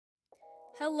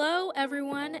Hello,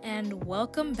 everyone, and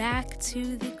welcome back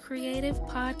to the Creative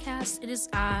Podcast. It is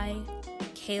I,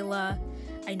 Kayla.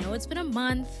 I know it's been a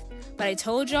month, but I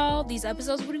told y'all these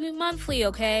episodes would be monthly,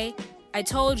 okay? I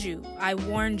told you. I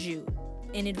warned you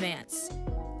in advance.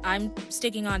 I'm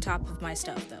sticking on top of my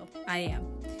stuff, though. I am.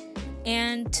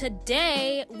 And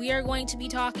today, we are going to be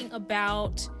talking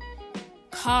about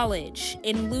college.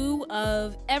 In lieu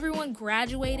of everyone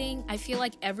graduating, I feel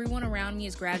like everyone around me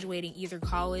is graduating either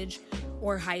college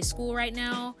or high school right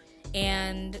now.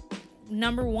 And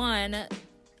number one,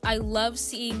 I love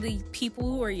seeing the people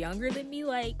who are younger than me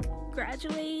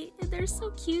graduate, and they're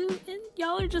so cute, and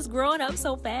y'all are just growing up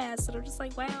so fast, and I'm just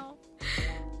like, wow.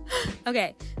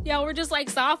 Okay, y'all were just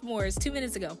sophomores 2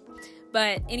 minutes ago.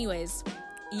 But anyways,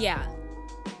 yeah.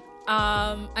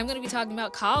 I'm gonna be talking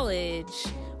about college,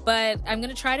 but I'm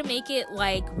gonna try to make it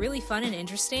really fun and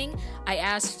interesting. I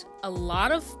asked a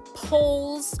lot of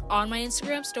polls on my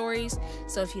Instagram stories,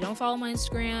 so if you don't follow my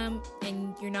Instagram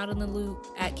and you're not in the loop,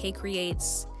 at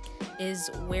 @KCreates is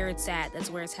where it's at.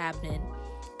 That's where it's happening.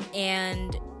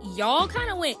 And y'all kind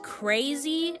of went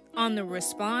crazy on the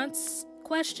response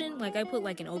question. I put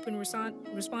an open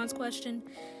response question.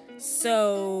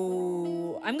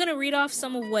 So I'm gonna read off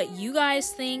some of what you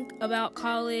guys think about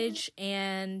college,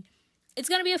 and it's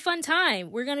gonna be a fun time.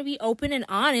 We're gonna be open and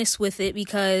honest with it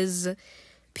because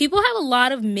people have a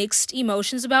lot of mixed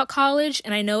emotions about college,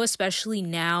 and I know especially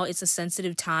now it's a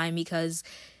sensitive time because,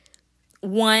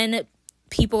 one,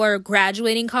 people are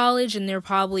graduating college and they're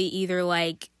probably either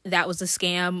that was a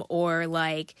scam or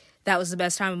that was the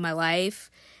best time of my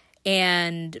life,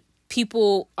 and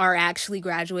people are actually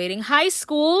graduating high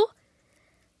school,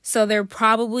 so they're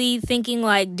probably thinking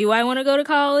do I want to go to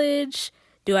college?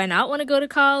 Do I not want to go to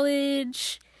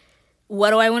college? What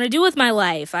do I want to do with my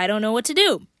life? I don't know what to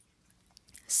do.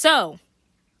 So,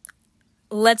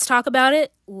 let's talk about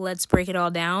it. Let's break it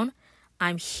all down.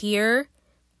 I'm here.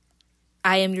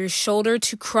 I am your shoulder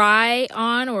to cry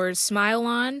on or smile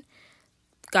on.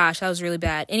 Gosh, that was really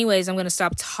bad. Anyways, I'm going to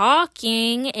stop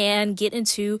talking and get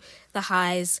into the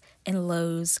highs and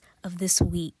lows of this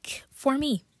week for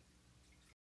me.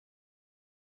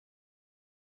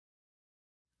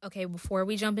 Okay, before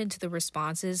we jump into the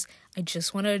responses, I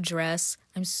just want to address,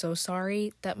 I'm so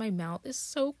sorry that my mouth is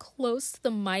so close to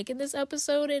the mic in this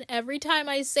episode, and every time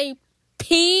I say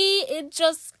pee, it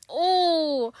just,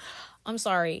 I'm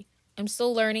sorry. I'm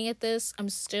still learning at this. I'm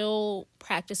still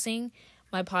practicing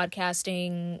my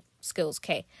podcasting skills,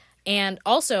 okay? And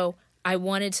also, I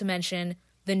wanted to mention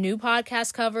the new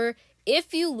podcast cover.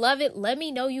 If you love it, let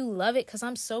me know you love it, because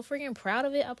I'm so freaking proud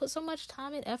of it. I put so much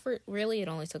time and effort. Really, it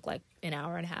only took an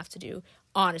hour and a half to do.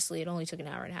 Honestly, it only took an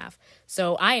hour and a half.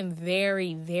 So I am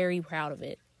very, very proud of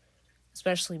it,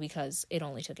 especially because it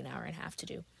only took an hour and a half to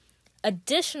do.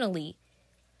 Additionally,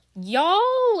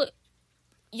 y'all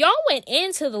went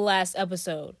into the last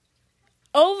episode.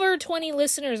 Over 20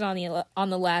 listeners on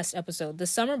the last episode, the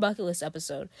summer bucket list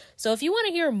episode. So if you want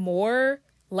to hear more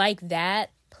like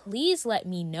that, please let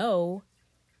me know,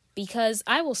 because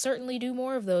I will certainly do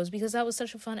more of those, because that was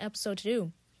such a fun episode to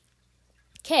do.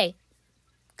 Okay,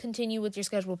 continue with your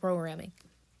scheduled programming.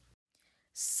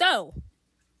 So,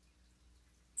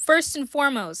 first and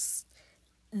foremost,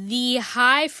 the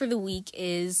high for the week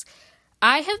is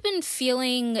I have been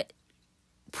feeling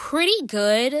pretty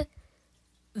good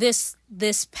this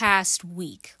past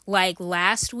week.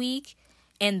 Last week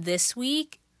and this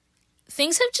week,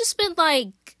 things have just been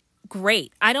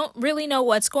great. I don't really know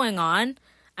what's going on.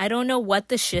 I don't know what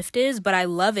the shift is, but I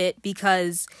love it,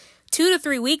 because 2 to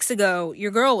 3 weeks ago, your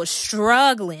girl was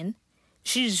struggling.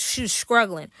 She was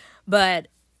struggling. But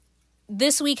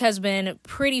this week has been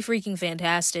pretty freaking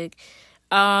fantastic.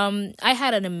 I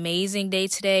had an amazing day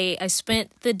today. I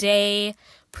spent the day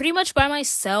pretty much by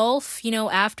myself.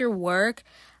 After work,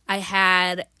 I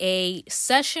had a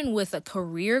session with a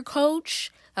career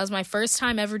coach. That was my first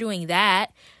time ever doing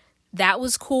that. That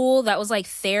was cool. That was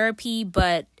therapy,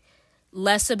 but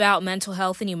less about mental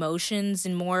health and emotions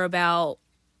and more about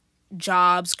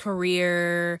jobs,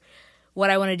 career, what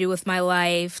I want to do with my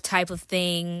life type of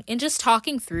thing, and just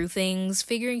talking through things,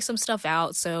 figuring some stuff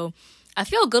out. So I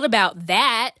feel good about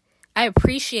that. I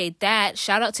appreciate that.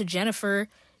 Shout out to Jennifer.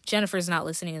 Jennifer's not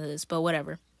listening to this, but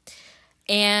whatever.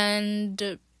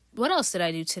 And what else did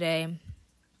I do today?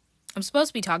 I'm supposed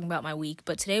to be talking about my week,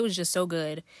 but today was just so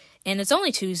good. And it's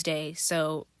only Tuesday,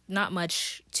 so not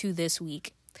much to this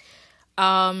week.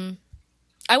 I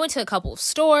went to a couple of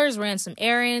stores, ran some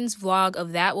errands. Vlog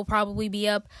of that will probably be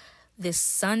up this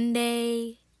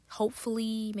Sunday.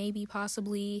 Hopefully, maybe,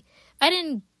 possibly. I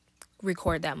didn't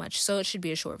record that much, so it should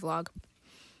be a short vlog.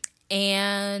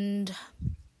 And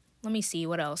Let me see,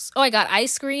 what else? Oh, I got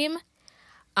ice cream.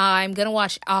 I'm gonna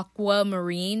watch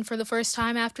Aquamarine for the first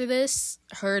time after this.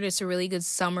 Heard it's a really good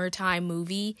summertime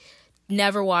movie.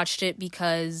 Never watched it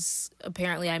because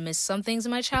apparently I missed some things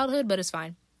in my childhood, but it's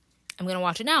fine. I'm gonna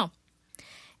watch it now.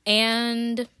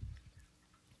 And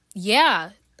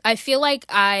yeah, I feel like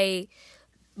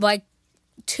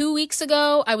 2 weeks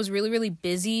ago, I was really, really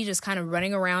busy, just kind of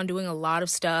running around doing a lot of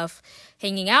stuff,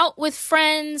 hanging out with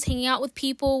friends, hanging out with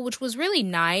people, which was really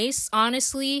nice,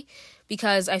 honestly,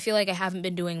 because I feel like I haven't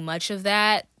been doing much of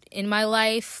that in my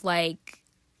life. Like,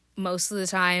 most of the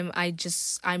time,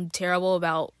 I'm terrible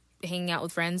about hanging out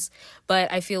with friends,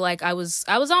 but I feel like I was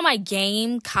on my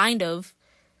game, kind of,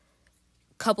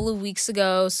 a couple of weeks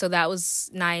ago, so that was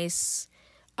nice.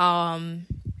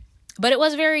 But it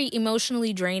was very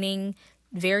emotionally draining,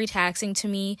 very taxing to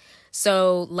me.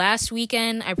 So last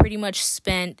weekend, I pretty much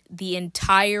spent the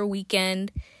entire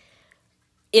weekend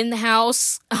in the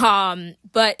house.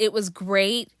 But it was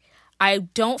great. I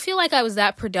don't feel like I was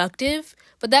that productive,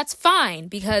 but that's fine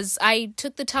because I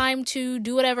took the time to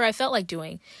do whatever I felt like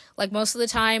doing. Like, most of the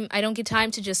time, I don't get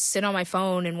time to just sit on my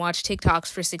phone and watch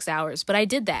TikToks for 6 hours, but I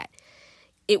did that.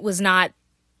 It was not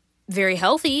very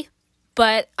healthy,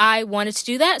 but I wanted to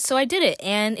do that, so I did it,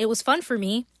 and it was fun for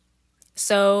me.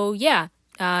 So, yeah,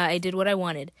 I did what I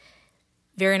wanted.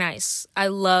 Very nice. I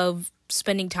love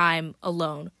spending time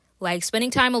alone. Like,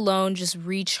 spending time alone just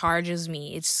recharges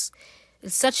me. It's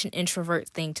such an introvert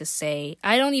thing to say.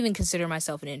 I don't even consider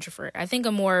myself an introvert. I think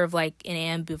I'm more of like an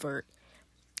ambivert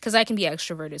because I can be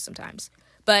extroverted sometimes.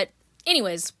 But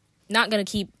anyways, not going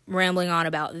to keep rambling on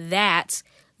about that.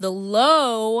 The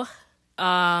low,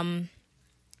 I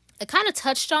kind of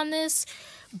touched on this,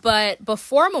 but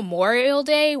before Memorial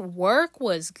Day, work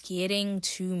was getting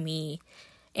to me.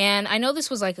 And I know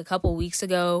this was like a couple weeks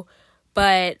ago,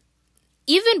 but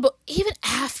even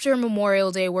after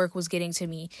Memorial Day, work was getting to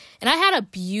me. And I had a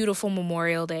beautiful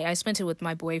Memorial Day. I spent it with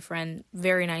my boyfriend.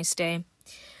 Very nice day.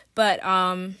 But,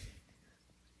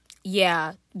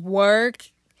 yeah, work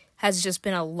has just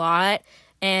been a lot.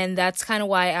 And that's kind of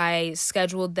why I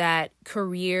scheduled that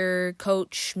career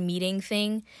coach meeting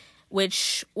thing,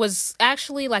 which was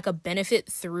actually like a benefit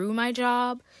through my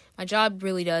job. My job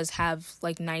really does have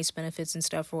like nice benefits and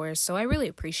stuff for us, so I really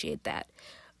appreciate that.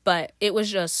 But it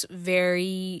was just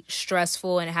very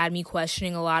stressful, and it had me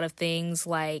questioning a lot of things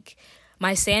like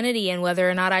my sanity and whether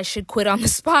or not I should quit on the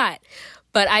spot.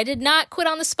 But I did not quit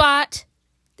on the spot.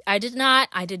 I did not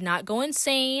go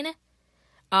insane.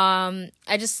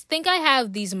 I just think I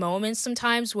have these moments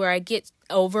sometimes where I get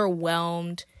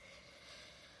overwhelmed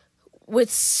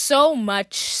with so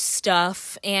much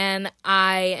stuff, and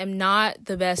I am not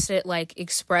the best at like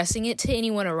expressing it to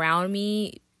anyone around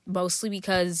me, mostly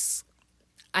because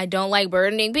I don't like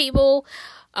burdening people.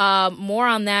 More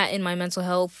on that in my mental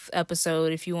health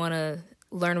episode. If you want to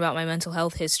learn about my mental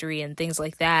health history and things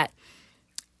like that,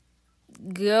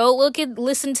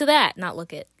 listen to that.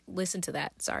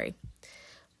 Sorry.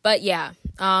 But yeah,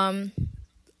 that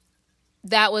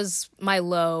was my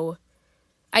low.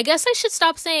 I guess I should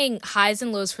stop saying highs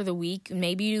and lows for the week.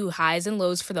 Maybe do highs and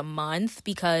lows for the month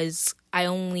because I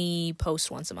only post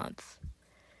once a month.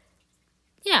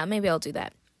 Yeah, maybe I'll do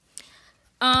that.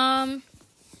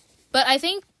 But I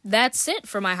think that's it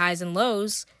for my highs and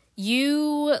lows.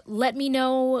 You let me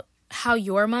know how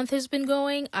your month has been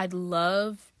going. I'd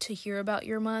love to hear about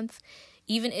your month.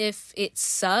 Even if it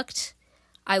sucked,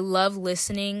 I love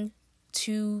listening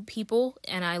to people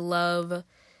and I love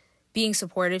being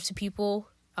supportive to people.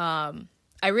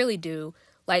 I really do.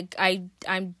 Like,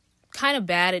 I'm kind of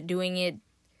bad at doing it,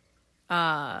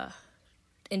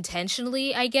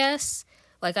 intentionally, I guess.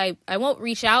 Like, I won't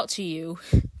reach out to you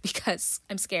because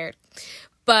I'm scared.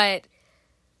 But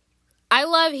I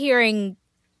love hearing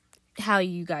how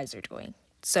you guys are doing.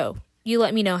 So you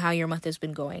let me know how your month has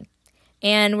been going.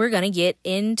 And we're going to get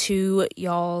into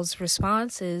y'all's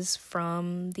responses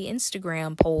from the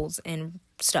Instagram polls and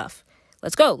stuff.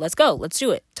 Let's go. Let's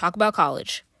do it. Talk about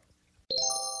college.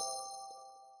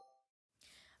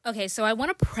 Okay, so I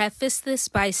want to preface this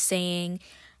by saying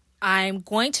I'm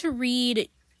going to read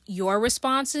your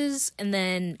responses and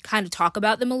then kind of talk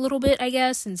about them a little bit, I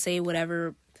guess, and say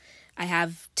whatever I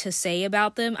have to say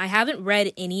about them. I haven't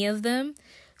read any of them,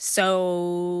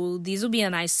 so these will be a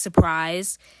nice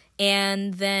surprise.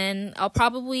 And then I'll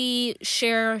probably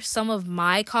share some of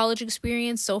my college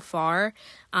experience so far.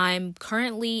 I'm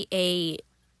currently a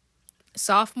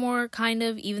sophomore, kind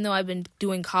of, even though I've been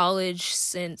doing college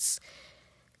since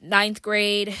 9th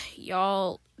grade.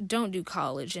 Y'all don't do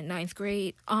college in 9th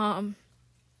grade.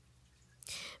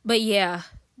 But yeah,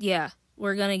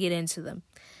 we're gonna get into them.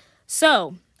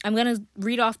 So, I'm going to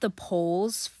read off the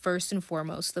polls first and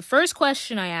foremost. The first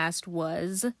question I asked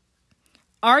was,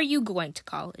 are you going to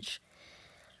college?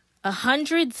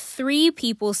 103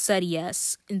 people said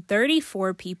yes, and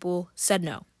 34 people said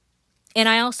no. And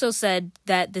I also said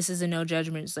that this is a no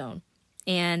judgment zone,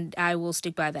 and I will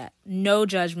stick by that. No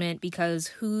judgment, because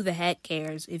who the heck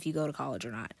cares if you go to college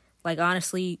or not? Like,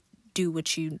 honestly, do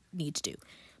what you need to do.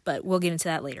 But we'll get into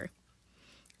that later.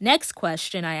 Next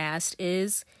question I asked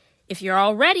is, if you're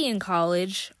already in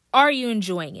college, are you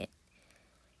enjoying it?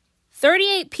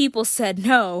 38 people said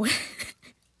no,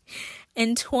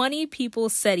 and 20 people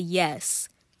said yes.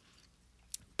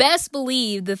 Best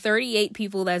believe the 38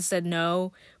 people that said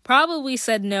no probably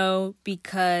said no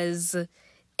because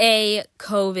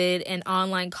COVID and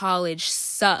online college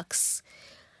sucks.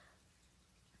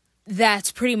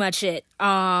 That's pretty much it.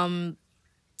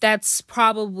 That's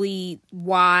probably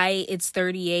why it's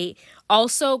 38.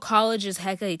 Also, college is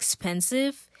hecka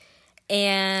expensive,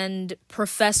 and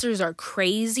professors are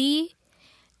crazy,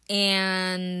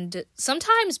 and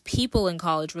sometimes people in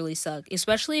college really suck,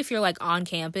 especially if you're like on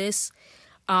campus.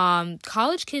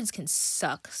 College kids can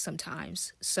suck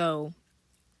sometimes. So,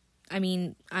 I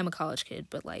mean, I'm a college kid,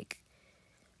 but like,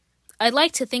 I'd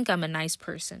like to think I'm a nice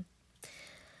person.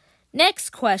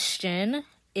 Next question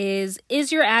is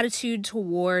your attitude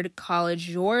toward college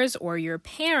yours or your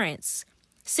parents?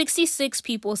 66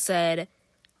 people said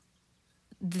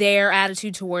their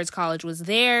attitude towards college was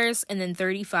theirs, and then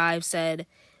 35 said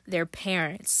their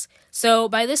parents. So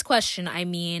by this question, I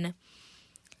mean,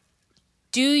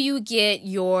 do you get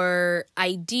your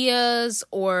ideas,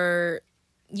 or,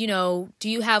 you know, do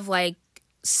you have like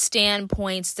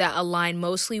standpoints that align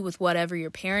mostly with whatever your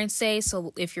parents say?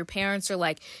 So if your parents are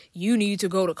like, you need to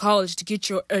go to college to get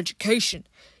your education,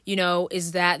 you know,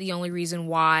 is that the only reason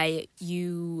why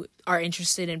you are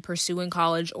interested in pursuing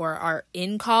college or are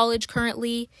in college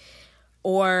currently?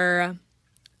 Or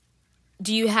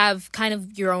do you have kind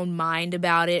of your own mind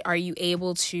about it? Are you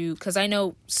able to, because I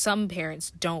know some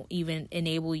parents don't even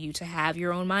enable you to have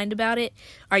your own mind about it.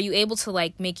 Are you able to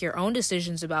like make your own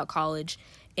decisions about college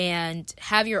and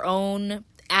have your own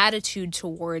attitude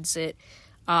towards it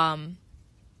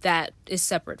that is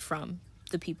separate from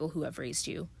the people who have raised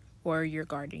you or your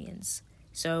guardians?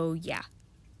 So yeah,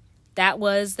 that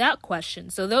was that question.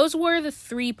 So those were the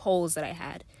 3 polls that I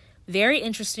had. Very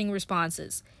interesting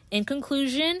responses. In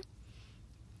conclusion,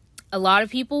 a lot of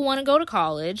people want to go to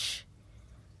college.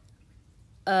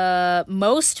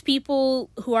 Most people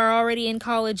who are already in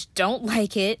college don't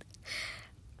like it,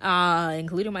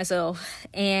 including myself.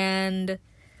 And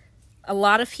a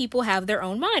lot of people have their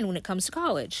own mind when it comes to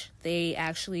college. They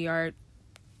actually are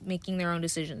making their own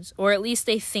decisions, or at least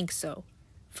they think so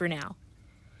for now.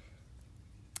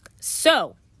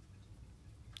 So,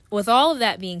 with all of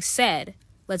that being said,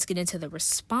 let's get into the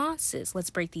responses.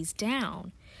 Let's break these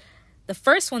down. The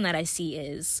first one that I see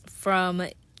is from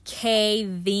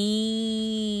Kevin,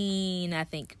 I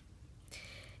think.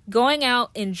 Going out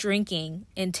and drinking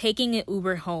and taking an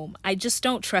Uber home. I just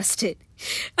don't trust it.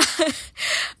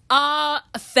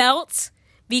 Felt,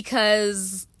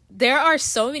 because there are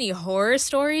so many horror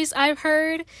stories I've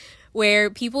heard where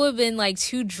people have been like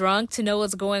too drunk to know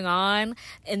what's going on,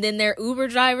 and then their Uber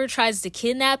driver tries to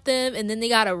kidnap them, and then they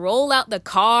gotta roll out the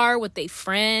car with their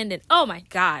friend, and oh my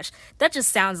gosh, that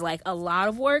just sounds like a lot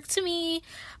of work to me.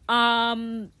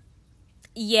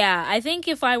 Yeah, I think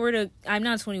if I were to, I'm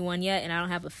not 21 yet, and I don't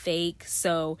have a fake,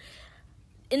 so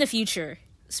in the future,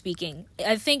 speaking,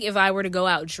 I think if I were to go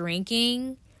out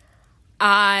drinking,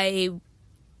 I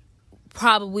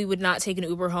probably would not take an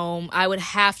Uber home. I would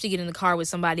have to get in the car with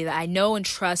somebody that I know and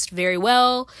trust very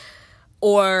well,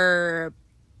 or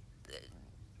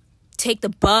take the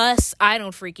bus. I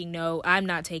don't freaking know. I'm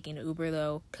not taking an Uber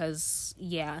though, because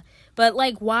yeah. But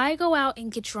like, why go out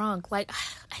and get drunk? Like,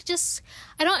 I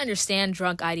don't understand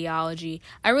drunk ideology.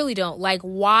 I really don't. Like,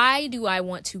 why do I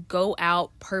want to go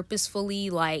out purposefully,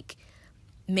 like,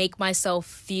 make myself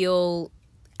feel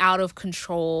out of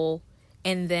control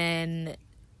and then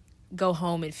go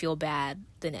home and feel bad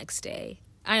the next day?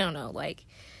 I don't know. Like,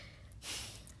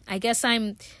 I guess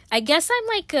I'm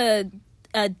like a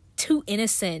too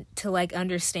innocent to like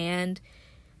understand.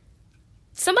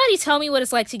 Somebody tell me what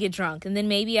it's like to get drunk, and then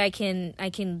maybe I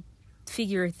can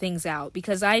figure things out,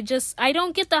 because I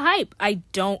don't get the hype. I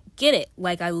don't get it.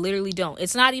 Like, I literally don't.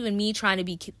 It's not even me trying to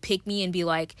be pick me and be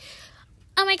like,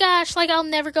 oh my gosh, like, I'll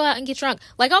never go out and get drunk.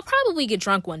 Like, I'll probably get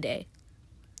drunk one day.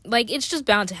 Like, it's just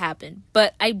bound to happen.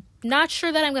 But I'm not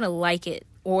sure that I'm going to like it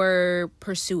or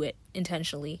pursue it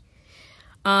intentionally.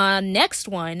 Next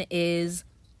one is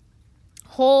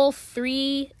whole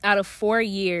 3 out of 4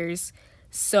 years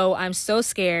So I'm so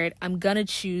scared. I'm gonna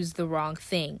choose the wrong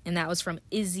thing. And that was from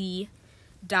Izzy.ag.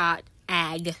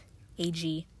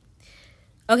 A-G.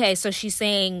 Okay, so she's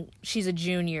saying she's a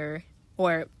junior.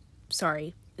 Or,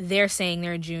 sorry, they're saying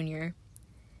they're a junior.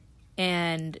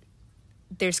 And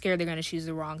they're scared they're gonna choose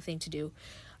the wrong thing to do.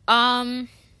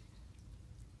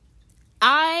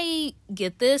 I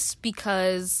get this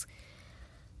because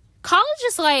college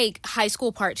is like high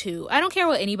school part 2. I don't care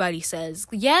what anybody says.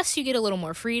 Yes, you get a little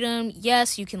more freedom.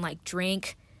 Yes, you can like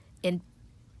drink and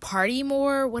party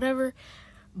more, whatever.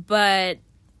 But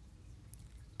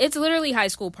it's literally high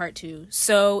school part 2.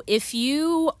 So if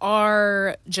you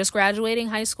are just graduating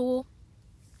high school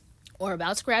or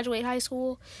about to graduate high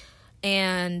school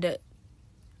and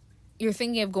you're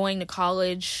thinking of going to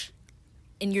college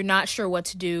and you're not sure what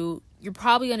to do, you're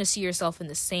probably going to see yourself in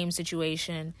the same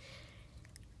situation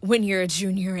when you're a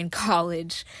junior in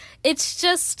college. It's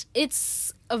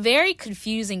a very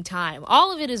confusing time.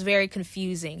 All of it is very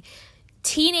confusing.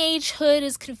 Teenagehood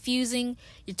is confusing.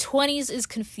 Your 20s is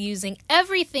confusing.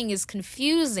 Everything is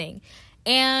confusing.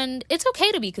 And it's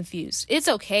okay to be confused. It's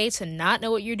okay to not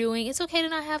know what you're doing. It's okay to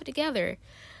not have it together.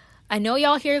 I know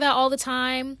y'all hear that all the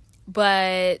time,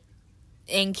 but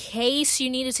in case you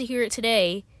needed to hear it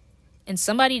today, and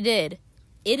somebody did,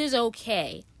 it is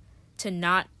okay to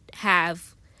not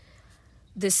have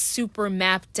this super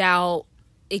mapped out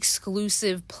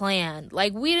exclusive plan.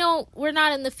 Like, we're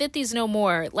not in the 50s no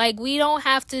more. Like, we don't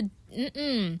have to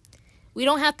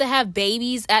have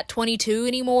babies at 22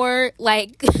 anymore.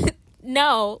 Like,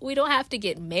 no, we don't have to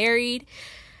get married.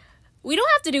 We don't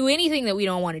have to do anything that we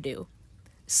don't want to do.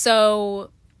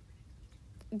 So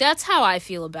that's how I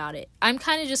feel about it. I'm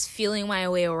kind of just feeling my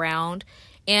way around,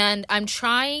 and I'm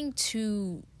trying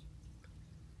to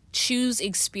choose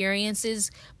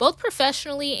experiences, both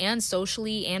professionally and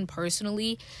socially and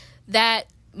personally, that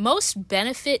most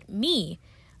benefit me.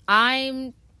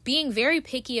 I'm being very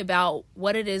picky about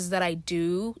what it is that I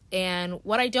do and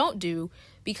what I don't do,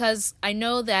 because I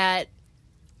know that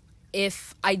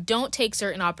if I don't take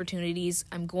certain opportunities,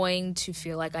 I'm going to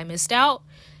feel like I missed out.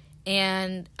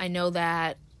 And I know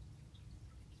that,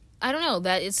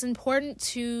 that it's important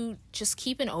to just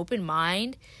keep an open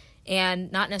mind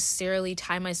and not necessarily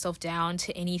tie myself down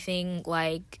to anything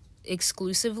like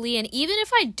exclusively. And even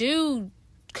if I do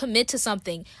commit to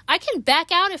something, I can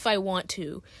back out if I want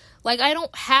to. Like, I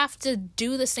don't have to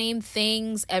do the same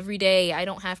things every day. I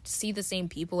don't have to see the same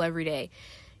people every day.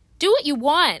 Do what you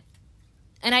want.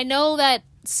 And I know that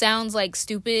sounds like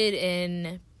stupid,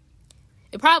 and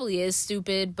it probably is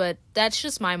stupid, but that's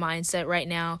just my mindset right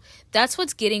now. That's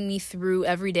what's getting me through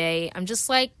every day. I'm just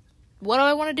like, what do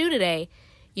I want to do today?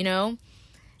 You know?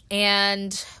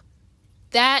 And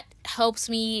that helps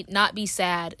me not be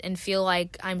sad and feel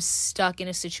like I'm stuck in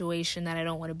a situation that I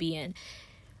don't want to be in.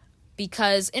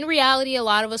 Because in reality, a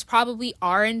lot of us probably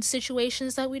are in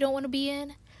situations that we don't want to be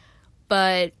in.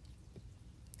 But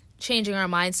changing our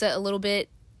mindset a little bit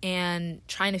and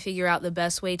trying to figure out the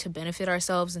best way to benefit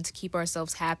ourselves and to keep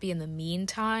ourselves happy in the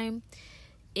meantime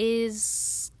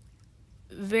is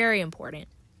very important.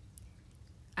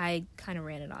 I kind of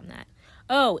ran it on that.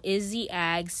 Oh, Izzy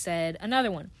Ag said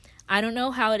another one. I don't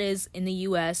know how it is in the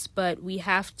US, but we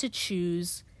have to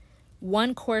choose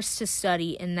one course to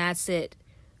study, and that's it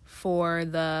for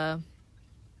the...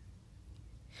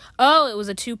 Oh, it was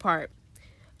a 2-part.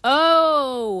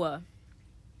 Oh,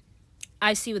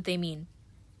 I see what they mean.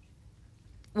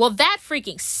 Well, that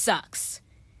freaking sucks.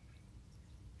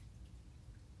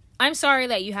 I'm sorry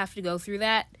that you have to go through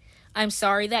that. I'm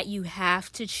sorry that you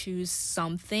have to choose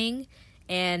something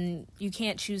and you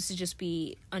can't choose to just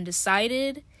be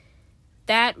undecided.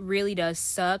 That really does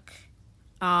suck.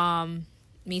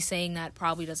 Me saying that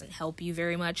probably doesn't help you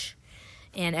very much.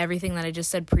 And everything that I just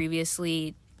said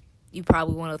previously, you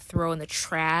probably want to throw in the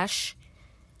trash.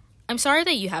 I'm sorry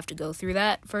that you have to go through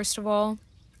that, first of all.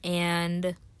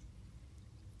 And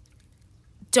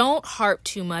don't harp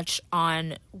too much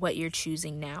on what you're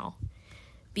choosing now.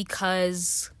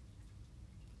 Because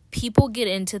people get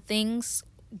into things,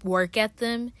 work at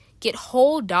them, get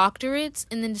whole doctorates,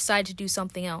 and then decide to do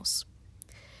something else.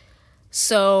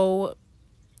 So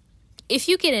if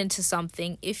you get into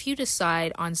something, if you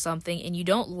decide on something and you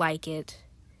don't like it,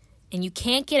 and you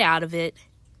can't get out of it,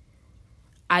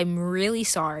 I'm really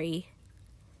sorry.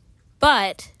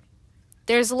 But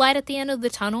there's a light at the end of the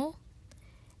tunnel,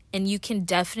 and you can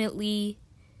definitely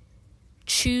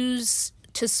choose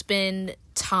to spend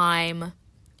time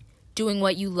doing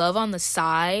what you love on the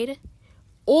side,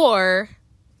 or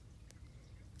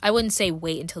I wouldn't say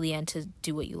wait until the end to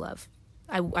do what you love.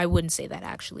 I wouldn't say that,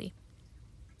 actually.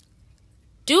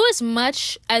 Do as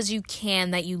much as you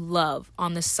can that you love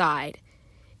on the side,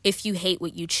 if you hate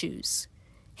what you choose.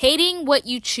 Hating what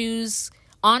you choose,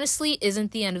 honestly,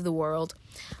 isn't the end of the world.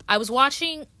 I was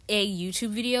watching a YouTube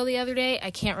video the other day.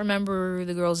 I can't remember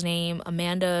the girl's name,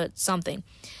 Amanda something.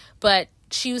 But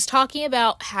she was talking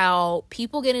about how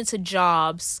people get into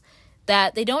jobs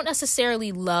that they don't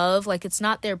necessarily love, like it's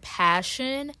not their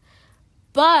passion,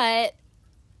 but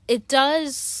it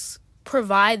does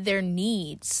provide their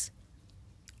needs.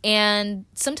 And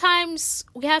sometimes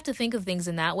we have to think of things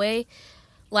in that way.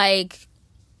 Like,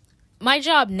 my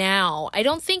job now, I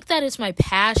don't think that it's my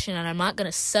passion and I'm not going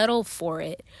to settle for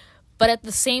it. But at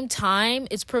the same time,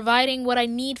 it's providing what I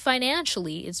need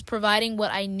financially. It's providing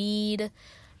what I need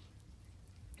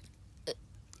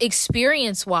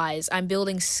experience-wise. I'm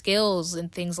building skills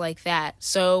and things like that.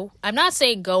 So I'm not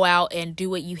saying go out and do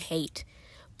what you hate.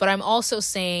 But I'm also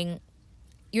saying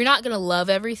you're not going to love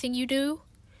everything you do.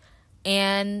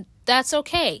 And that's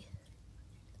okay.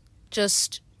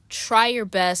 Just try your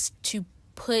best to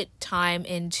put time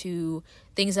into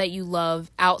things that you love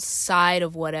outside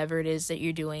of whatever it is that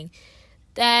you're doing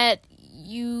that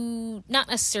you not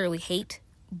necessarily hate,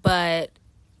 but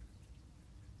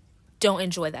don't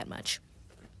enjoy that much,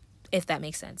 if that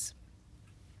makes sense.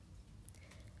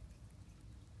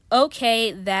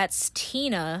 Okay, that's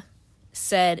Tina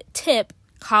said, tip,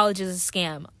 college is a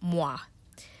scam, moi.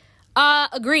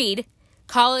 Agreed.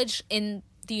 College in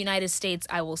the United States,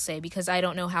 I will say, because I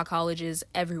don't know how college is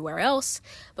everywhere else,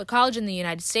 but college in the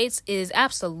United States is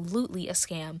absolutely a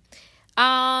scam.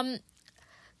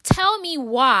 Tell me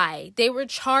why they were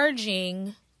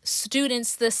charging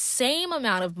students the same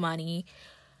amount of money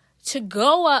to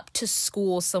go up to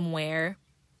school somewhere.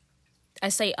 I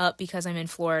say up because I'm in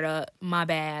Florida, my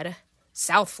bad.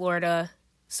 South Florida.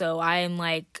 So I am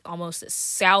like almost as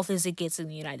south as it gets in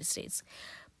the United States.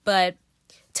 But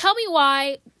tell me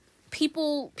why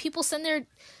people send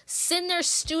their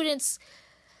students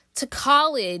to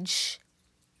college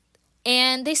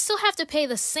and they still have to pay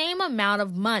the same amount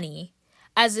of money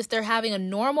as if they're having a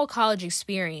normal college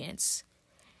experience.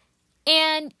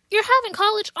 And you're having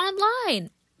college online.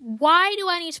 Why do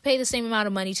I need to pay the same amount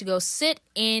of money to go sit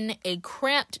in a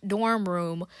cramped dorm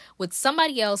room with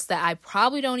somebody else that I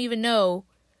probably don't even know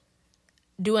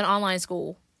doing online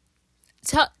school?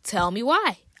 Tell me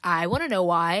why. I want to know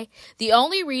why. The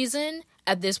only reason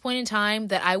at this point in time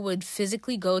that I would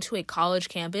physically go to a college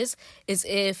campus is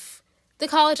if the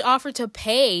college offered to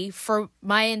pay for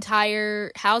my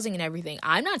entire housing and everything.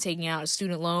 I'm not taking out a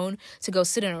student loan to go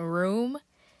sit in a room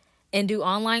and do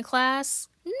online class.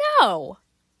 No.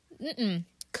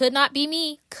 Could not be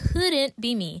me. Couldn't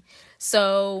be me.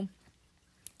 So,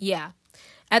 yeah.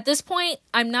 At this point,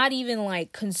 I'm not even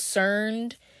like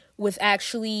concerned with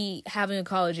actually having a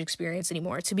college experience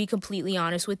anymore, to be completely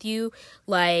honest with you.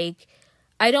 Like,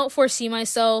 I don't foresee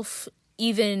myself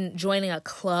even joining a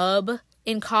club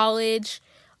in college.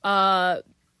 I'm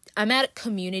at a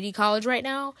community college right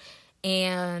now,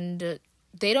 and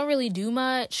they don't really do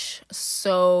much.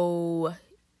 So,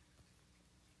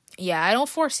 yeah, I don't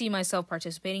foresee myself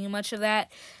participating in much of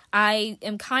that. I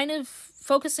am kind of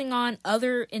focusing on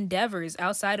other endeavors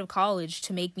outside of college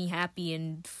to make me happy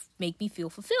and make me feel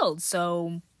fulfilled.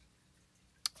 So,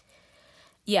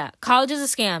 yeah, college is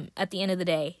a scam at the end of the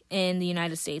day in the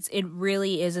United States. It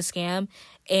really is a scam.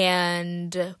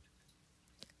 And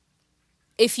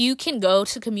if you can go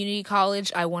to community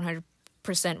college, I 100%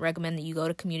 recommend that you go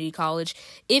to community college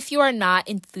if you are not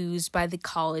enthused by the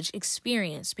college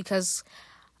experience, because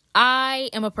I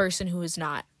am a person who is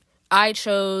not. I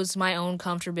chose my own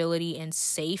comfortability and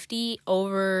safety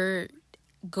over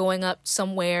going up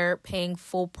somewhere, paying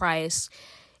full price,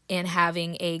 and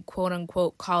having a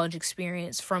quote-unquote college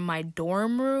experience from my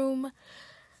dorm room.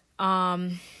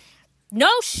 No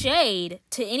shade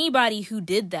to anybody who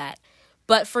did that.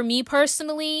 But for me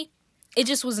personally, it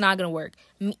just was not going to work.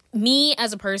 Me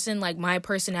as a person, like my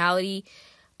personality,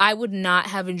 I would not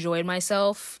have enjoyed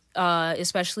myself,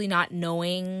 especially not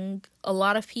knowing a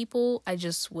lot of people. I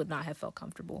just would not have felt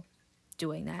comfortable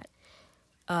doing that.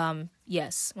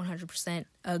 Yes, 100%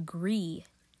 agree,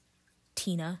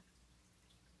 Tina.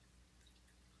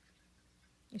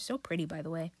 You're so pretty, by the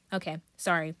way. Okay,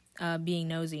 sorry, being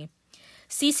nosy.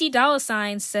 CC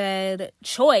 $sign said,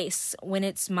 choice when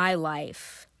it's my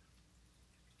life.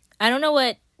 I don't know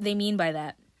what they mean by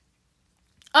that.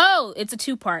 Oh, it's a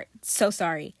 2-part. So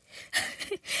sorry.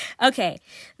 Okay,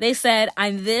 they said,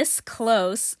 I'm this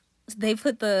close. They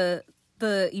put the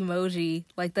emoji,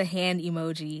 like the hand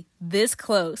emoji, this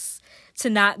close to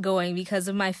not going because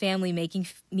of my family making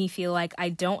me feel like I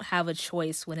don't have a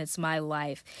choice when it's my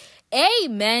life.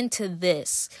 Amen to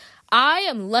this. I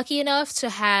am lucky enough to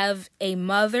have a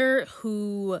mother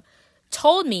who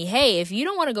told me, hey, if you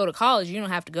don't want to go to college, you don't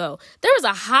have to go. There was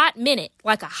a hot minute,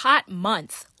 like a hot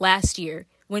month last year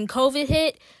when COVID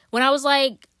hit, when I was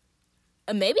like,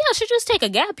 maybe I should just take a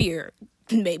gap year.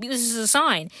 Maybe this is a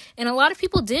sign. And a lot of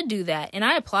people did do that. And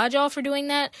I applaud y'all for doing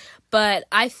that. But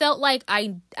I felt like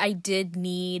I did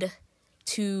need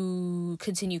to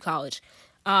continue college.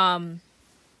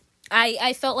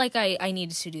 I felt like I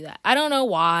needed to do that. I don't know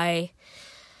why.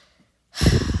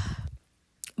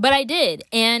 But I did.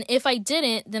 And if I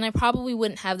didn't, then I probably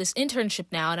wouldn't have this internship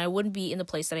now. And I wouldn't be in the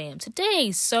place that I am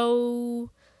today. So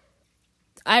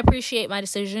I appreciate my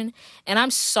decision, and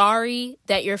I'm sorry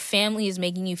that your family is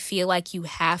making you feel like you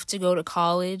have to go to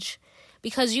college,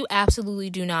 because you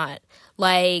absolutely do not.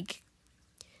 Like,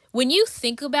 when you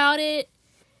think about it,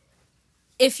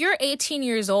 if you're 18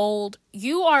 years old,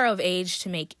 you are of age to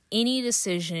make any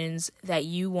decisions that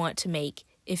you want to make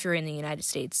if you're in the United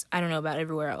States. I don't know about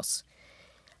everywhere else.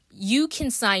 You can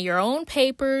sign your own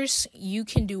papers. You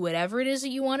can do whatever it is that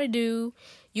you want to do.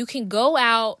 You can go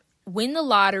out, win the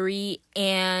lottery,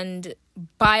 and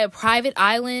buy a private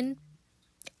island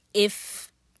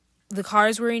if the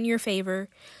cards were in your favor.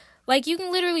 Like, you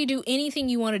can literally do anything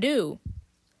you want to do.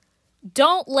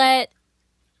 Don't let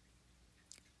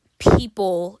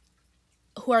people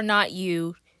who are not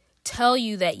you tell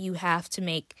you that you have to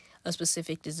make a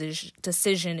specific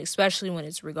decision, especially when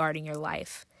it's regarding your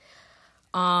life.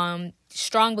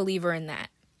 Strong believer in that.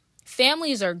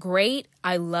 Families are great.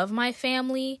 I love my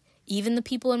family. Even the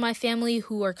people in my family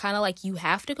who are kind of like, you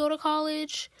have to go to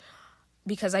college,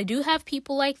 because I do have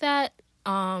people like that,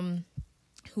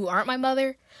 who aren't my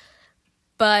mother.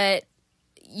 But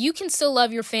you can still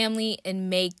love your family and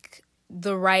make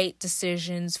the right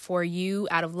decisions for you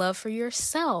out of love for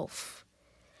yourself.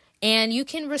 And you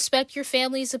can respect your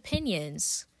family's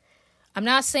opinions. I'm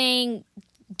not saying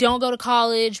don't go to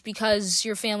college because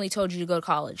your family told you to go to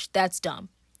college. That's dumb.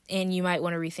 And you might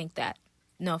want to rethink that.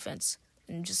 No offense.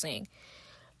 I'm just saying.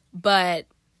 But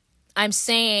I'm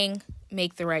saying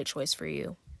make the right choice for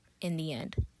you in the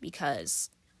end. Because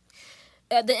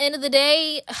at the end of the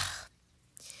day,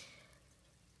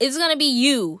 it's going to be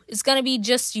you. It's going to be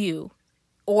just you.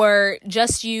 Or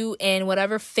just you and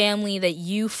whatever family that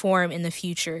you form in the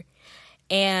future.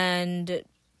 And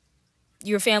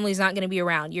your family's not going to be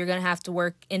around. You're going to have to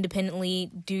work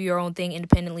independently, do your own thing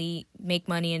independently, make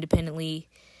money independently,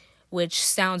 which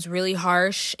sounds really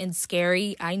harsh and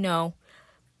scary, I know.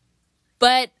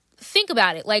 But think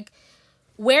about it. Like,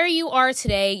 where you are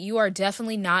today, you are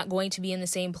definitely not going to be in the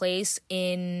same place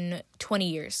in 20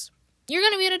 years. You're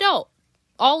going to be an adult.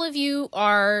 All of you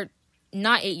are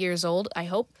not 8 years old, I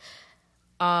hope.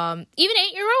 Even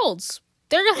 8-year-olds,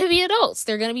 they're going to be adults.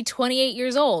 They're going to be 28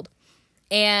 years old.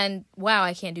 And wow,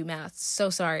 I can't do math. So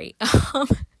sorry.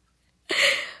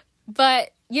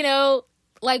 But, you know,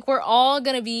 like, we're all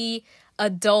going to be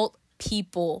adult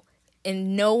people,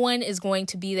 and no one is going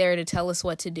to be there to tell us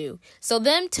what to do. So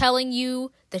them telling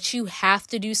you that you have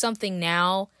to do something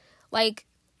now, like,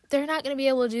 they're not going to be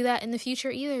able to do that in the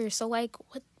future either. So, like,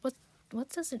 what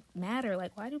does it matter?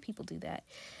 Like, why do people do that?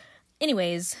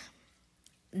 Anyways,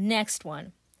 next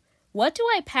one. What do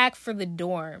I pack for the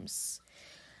dorms?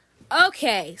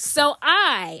 Okay, so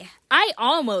I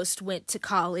almost went to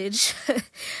college,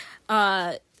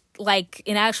 like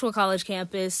an actual college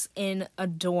campus in a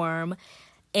dorm,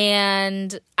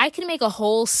 and I can make a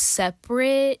whole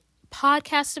separate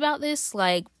podcast about this,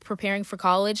 like preparing for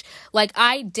college. Like,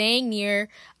 I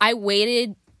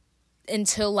waited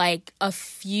until like a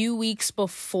few weeks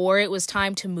before it was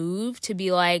time to move to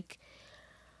be like,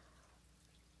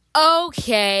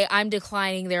 okay, I'm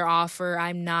declining their offer.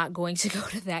 I'm not going to go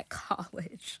to that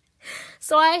college.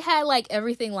 So I had like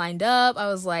everything lined up. I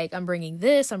was like, I'm bringing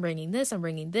this, I'm bringing this, I'm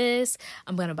bringing this.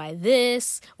 I'm going to buy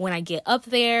this when I get up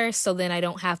there. So then I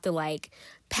don't have to like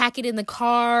pack it in the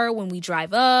car when we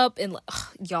drive up. And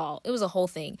y'all, it was a whole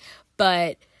thing.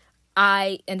 But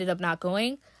I ended up not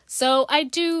going. So I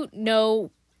do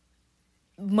know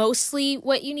mostly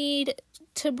what you need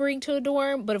to bring to a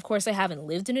dorm. But of course, I haven't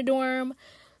lived in a dorm.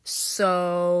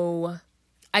 So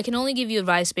I can only give you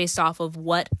advice based off of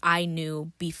what I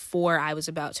knew before I was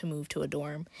about to move to a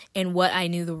dorm and what I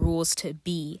knew the rules to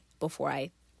be before I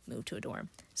moved to a dorm.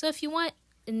 So if you want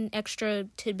an extra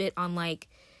tidbit on like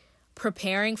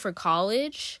preparing for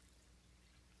college,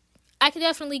 I could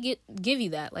definitely give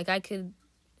you that. Like, I could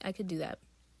do that.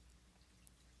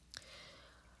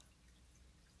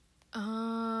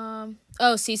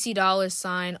 CC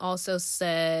 $sign also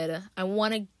said, I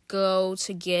want to go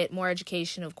to get more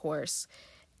education, of course,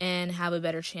 and have a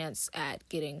better chance at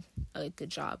getting a good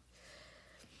job.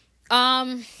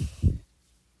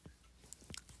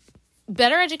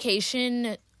 Better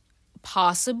education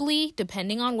possibly,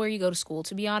 depending on where you go to school,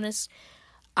 to be honest.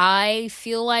 I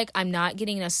feel like I'm not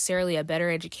getting necessarily a better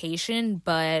education,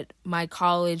 but my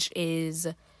college is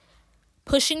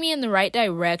pushing me in the right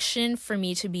direction for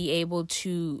me to be able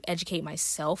to educate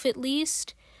myself, at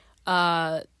least.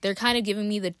 They're kind of giving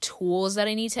me the tools that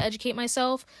I need to educate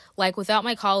myself. Like, without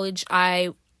my college,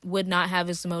 I would not have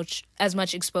as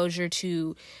much exposure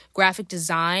to graphic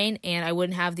design, and I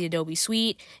wouldn't have the Adobe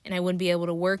Suite, and I wouldn't be able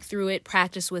to work through it,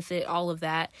 practice with it, all of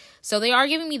that. So they are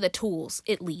giving me the tools,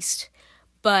 at least.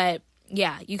 But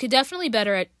yeah, you could definitely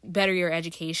better your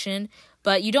education,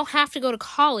 but you don't have to go to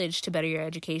college to better your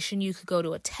education. You could go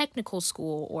to a technical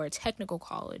school or a technical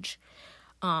college.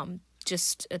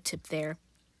 Just a tip there.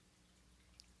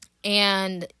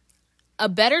 And a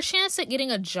better chance at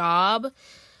getting a job.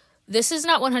 This is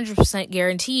not 100%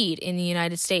 guaranteed in the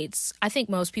United States. I think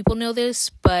most people know this,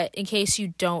 but in case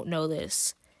you don't know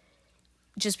this,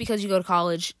 just because you go to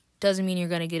college doesn't mean you're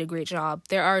going to get a great job.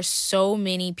 There are so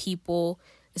many people,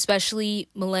 especially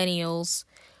millennials,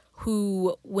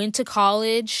 who went to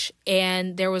college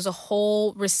and there was a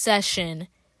whole recession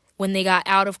when they got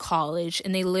out of college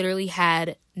and they literally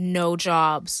had no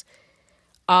jobs,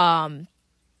 at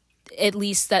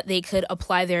least that they could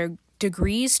apply their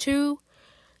degrees to.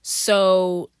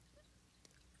 So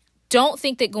don't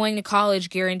think that going to college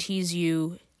guarantees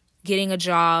you getting a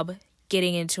job,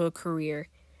 getting into a career.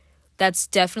 That's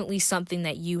definitely something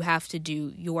that you have to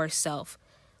do yourself.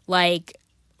 Like,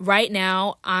 right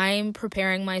now, I'm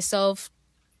preparing myself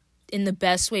in the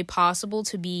best way possible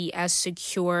to be as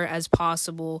secure as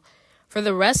possible for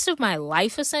the rest of my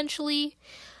life, essentially.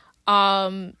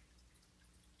 And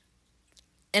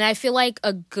I feel like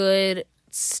a good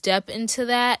step into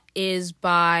that is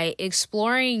by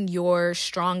exploring your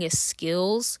strongest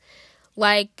skills.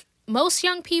 Like, most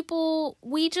young people,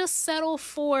 we just settle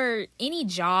for any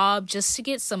job just to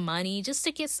get some money,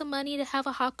 to have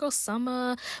a hot girl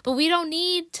summer. But we don't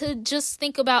need to just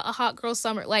think about a hot girl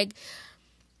summer. Like,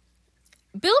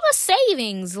 build a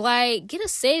savings, like, get a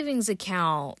savings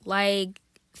account. Like,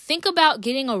 think about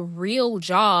getting a real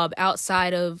job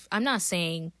outside of, I'm not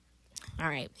saying, all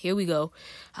right, here we go.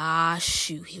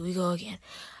 Here we go again.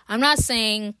 I'm not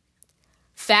saying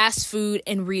fast food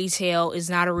and retail is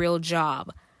not a real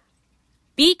job,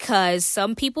 because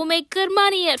some people make good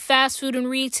money at fast food and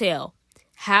retail.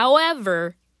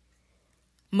 However,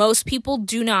 most people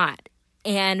do not.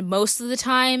 And most of the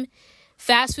time,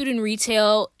 fast food and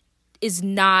retail is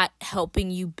not helping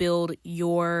you build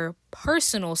your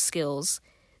personal skills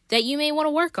that you may want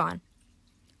to work on.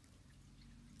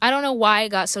 I don't know why I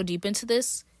got so deep into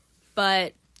this,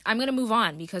 but I'm going to move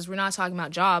on because we're not talking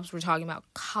about jobs. We're talking about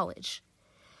college.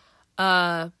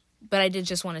 But I did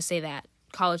just want to say that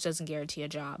college doesn't guarantee a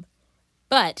job,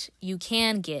 but you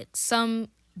can get some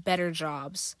better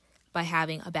jobs by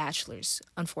having a bachelor's,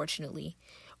 unfortunately,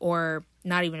 or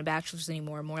not even a bachelor's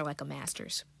anymore, more like a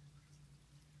master's.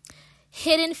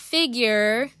 Hidden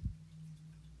Figure,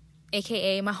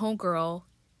 aka my homegirl.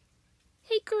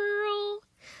 Hey girl.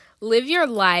 Live your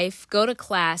life, go to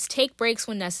class, take breaks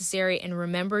when necessary, and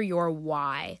remember your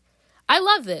why. I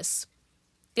love this.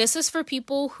 This is for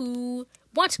people who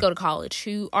want to go to college,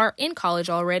 who are in college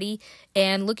already,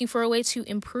 and looking for a way to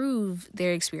improve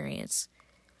their experience.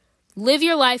 Live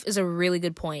your life is a really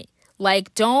good point.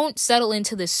 Like, don't settle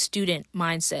into the student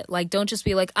mindset. Like, don't just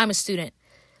be like, I'm a student.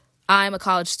 I'm a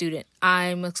college student.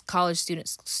 I'm a college student.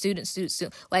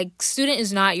 Student. Like, student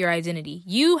is not your identity.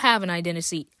 You have an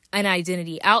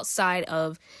identity outside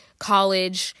of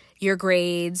college, your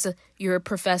grades, your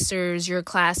professors, your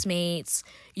classmates,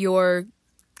 your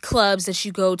clubs that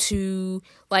you go to.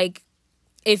 Like,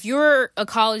 if you're a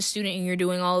college student and you're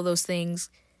doing all of those things,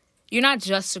 you're not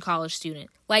just a college student.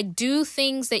 Like, do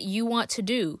things that you want to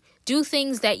do. Do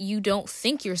things that you don't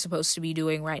think you're supposed to be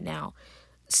doing right now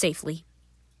safely.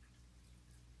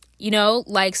 You know,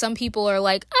 like, some people are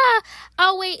like,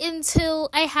 I'll wait until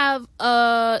I have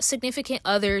a significant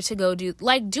other to go do.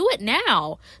 Like, do it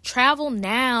now. Travel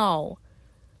now.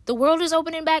 The world is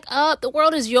opening back up. The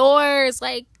world is yours.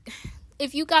 Like,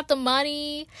 if you got the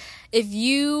money, if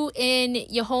you and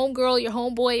your homegirl, your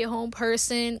homeboy, your home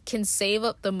person can save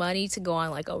up the money to go on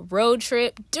like a road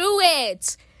trip, do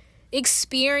it.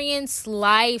 Experience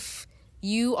life.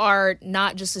 You are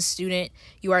not just a student.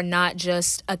 You are not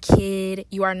just a kid.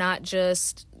 You are not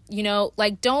just,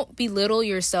 like, don't belittle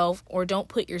yourself or don't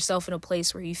put yourself in a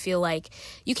place where you feel like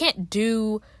you can't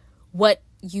do what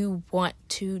you want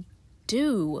to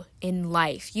do in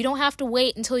life. You don't have to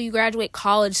wait until you graduate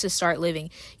college to start living.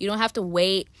 You don't have to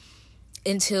wait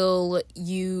until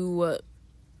you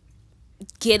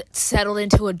get settled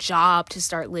into a job to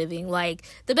start living. Like,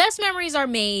 the best memories are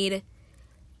made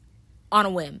on a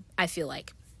whim, I feel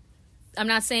like. I'm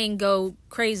not saying go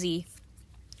crazy,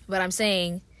 but I'm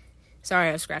saying, sorry,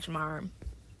 I was scratching my arm.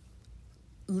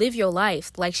 Live your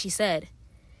life, like she said.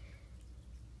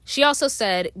 She also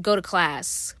said, go to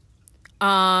class.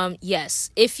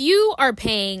 Yes, if you are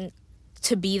paying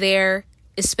to be there,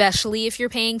 especially if you're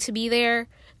paying to be there,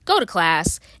 go to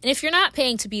class. And if you're not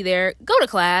paying to be there, go to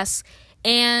class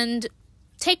and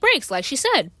take breaks, like she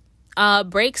said.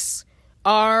 Breaks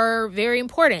are very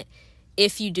important.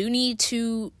 If you do need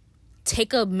to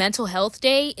take a mental health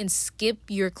day and skip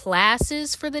your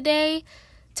classes for the day,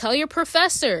 tell your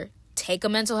professor, take a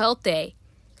mental health day.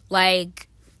 Like,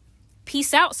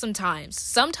 peace out sometimes.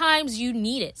 Sometimes you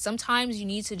need it. Sometimes you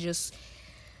need to just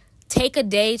take a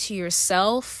day to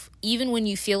yourself. Even when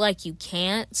you feel like you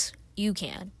can't, you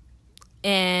can.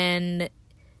 And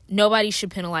nobody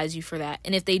should penalize you for that.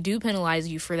 And if they do penalize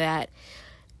you for that,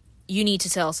 you need to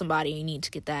tell somebody. You need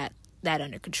to get that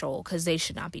under control, because they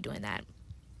should not be doing that.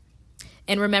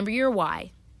 And remember your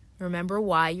why. Remember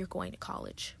why you're going to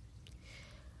college.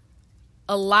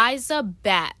 Eliza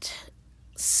Bat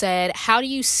said, how do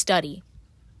you study?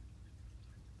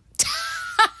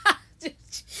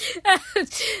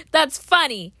 That's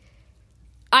funny.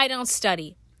 I don't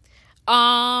study.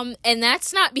 And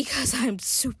that's not because I'm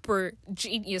super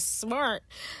genius smart.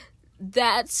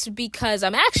 That's because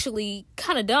I'm actually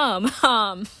kind of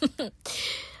dumb.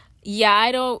 Yeah,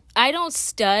 I don't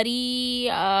study.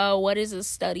 What is a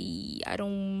study? I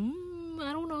don't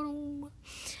know.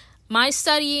 My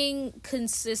studying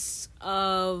consists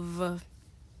of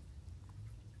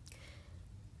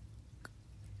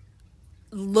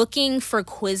looking for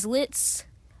Quizlets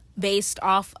based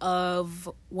off of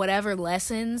whatever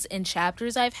lessons and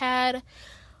chapters I've had,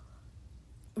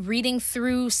 reading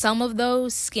through some of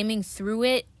those, skimming through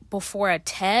it before a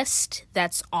test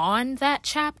that's on that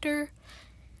chapter,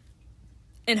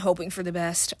 and hoping for the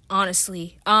best,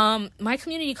 honestly. My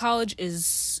community college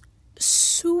is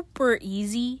super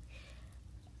easy,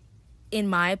 in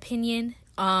my opinion.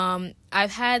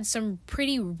 I've had some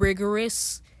pretty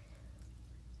rigorous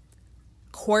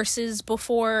courses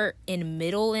before in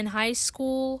middle and high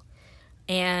school,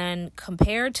 and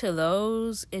compared to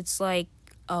those, it's like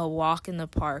a walk in the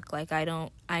park. Like, I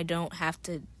don't have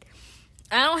to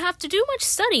do much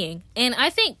studying, and I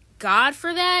thank God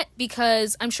for that,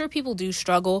 because I'm sure people do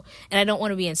struggle, and I don't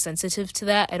want to be insensitive to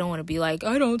that. I don't want to be like,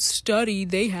 I don't study,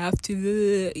 they have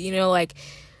to, like,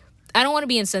 I don't want to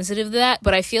be insensitive to that.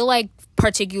 But I feel like,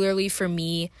 particularly for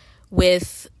me,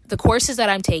 with the courses that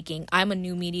I'm taking, I'm a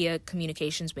new media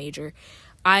communications major.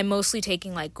 I'm mostly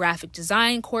taking like graphic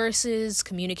design courses,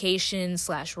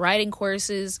 communication/writing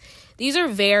courses. These are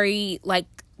very like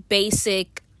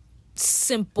basic,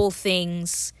 simple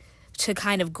things to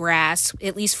kind of grasp,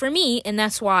 at least for me. And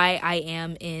that's why I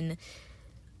am in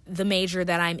the major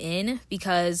that I'm in,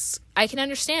 because I can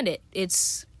understand it.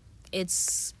 It's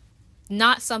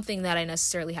not something that I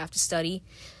necessarily have to study.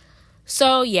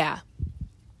 So yeah.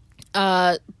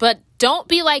 But don't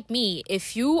be like me.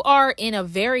 If you are in a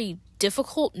very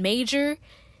difficult major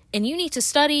and you need to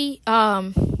study,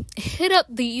 hit up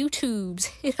the YouTubes,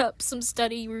 hit up some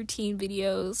study routine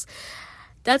videos.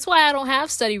 That's why I don't have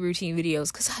study routine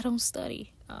videos, because I don't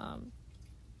study.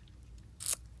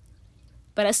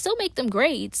 But I still make them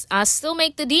grades. I still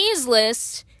make the dean's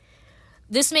list.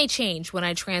 This may change when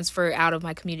I transfer out of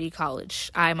my community college.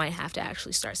 I might have to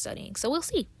actually start studying. So we'll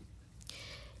see.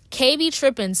 KB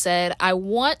Trippin said, I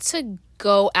want to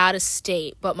go out of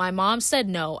state, but my mom said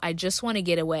no. I just want to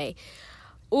get away.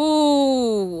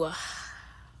 Ooh,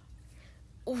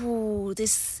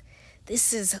 this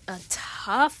is a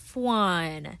tough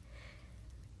one.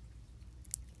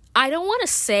 I don't want to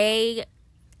say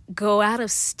go out of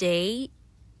state,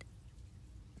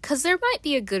 because there might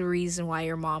be a good reason why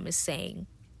your mom is saying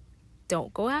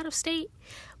don't go out of state.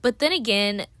 But then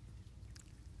again,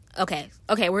 okay,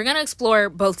 we're going to explore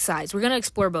both sides. We're going to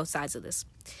explore both sides of this.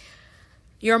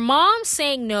 Your mom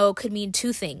saying no could mean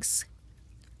two things.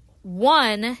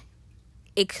 One,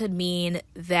 it could mean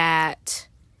that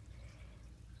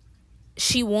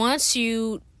she wants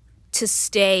you to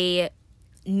stay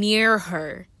near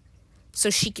her so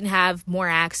she can have more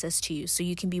access to you, so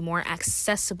you can be more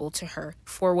accessible to her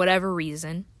for whatever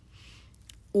reason,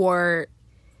 or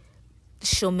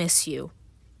she'll miss you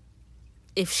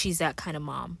if she's that kind of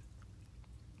mom.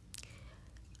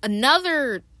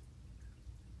 Another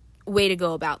way to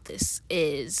go about this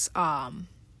is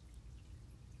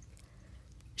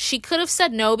she could have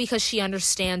said no because she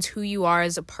understands who you are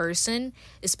as a person,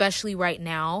 especially right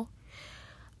now.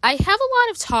 I have a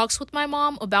lot of talks with my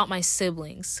mom about my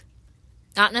siblings.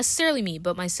 Not necessarily me,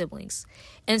 but my siblings.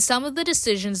 And some of the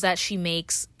decisions that she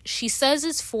makes, she says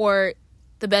is for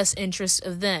the best interest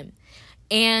of them.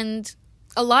 And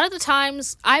a lot of the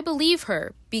times I believe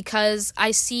her because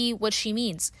I see what she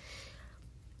means.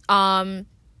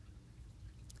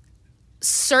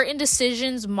 Certain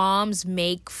decisions moms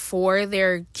make for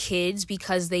their kids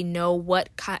because they know what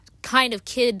kind of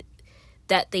kid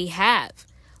that they have.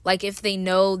 Like if they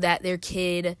know that their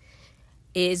kid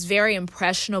is very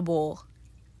impressionable,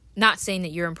 not saying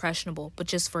that you're impressionable, but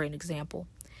just for an example.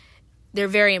 They're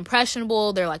very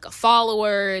impressionable. They're like a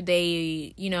follower.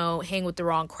 They, hang with the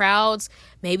wrong crowds.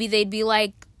 Maybe they'd be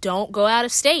like, don't go out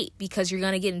of state because you're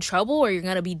going to get in trouble or you're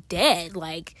going to be dead.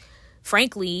 Like,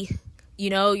 frankly,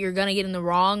 you're going to get in the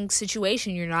wrong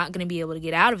situation. You're not going to be able to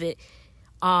get out of it.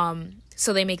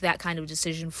 So they make that kind of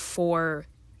decision for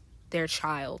their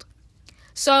child.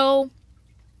 So,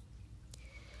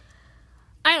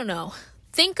 I don't know.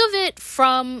 Think of it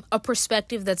from a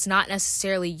perspective that's not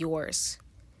necessarily yours.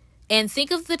 And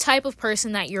think of the type of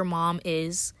person that your mom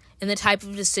is and the type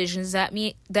of decisions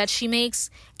that she makes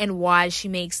and why she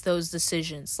makes those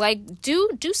decisions. Like, do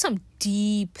some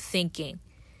deep thinking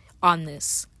on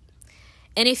this.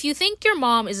 And if you think your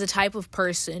mom is the type of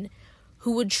person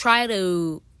who would try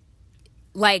to,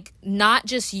 like, not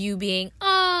just you being,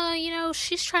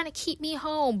 she's trying to keep me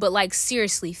home, but, like,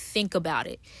 seriously, think about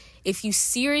it. If you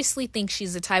seriously think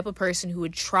she's the type of person who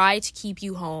would try to keep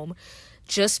you home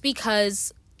just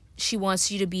because she wants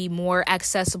you to be more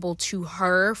accessible to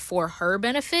her for her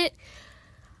benefit,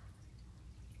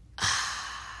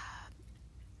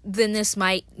 then this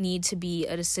might need to be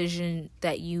a decision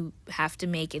that you have to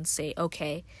make and say,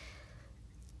 okay,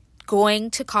 going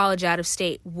to college out of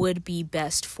state would be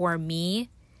best for me,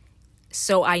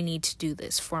 so I need to do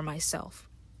this for myself.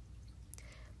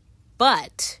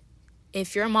 But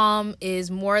if your mom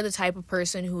is more the type of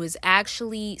person who is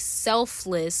actually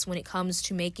selfless when it comes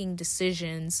to making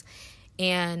decisions,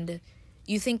 and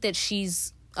you think that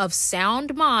she's of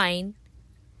sound mind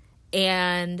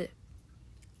and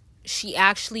she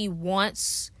actually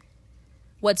wants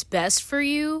what's best for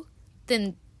you,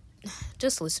 then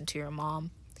just listen to your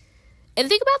mom. And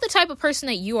think about the type of person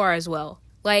that you are as well.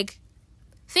 Like,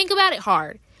 think about it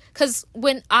hard. Because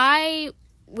when I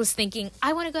was thinking,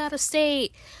 I want to go out of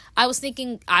state, I was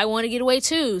thinking, I want to get away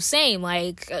too. Same,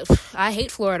 like, I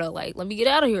hate Florida. Like, let me get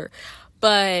out of here.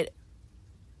 But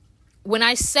when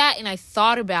I sat and I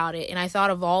thought about it and I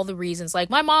thought of all the reasons, like,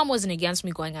 my mom wasn't against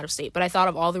me going out of state, but I thought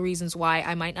of all the reasons why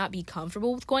I might not be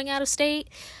comfortable with going out of state.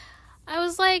 I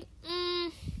was like,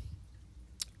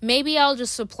 maybe I'll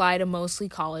just apply to mostly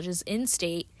colleges in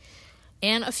state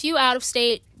and a few out of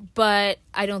state, but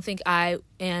I don't think I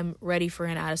am ready for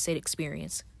an out of state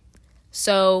experience.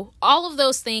 So all of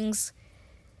those things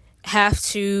have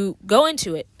to go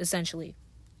into it, essentially.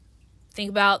 Think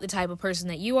about the type of person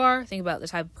that you are. Think about the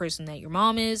type of person that your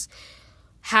mom is.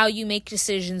 How you make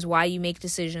decisions, why you make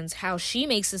decisions, how she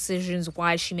makes decisions,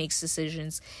 why she makes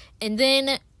decisions. And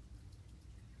then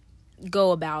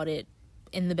go about it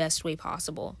in the best way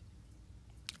possible.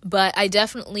 But I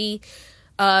definitely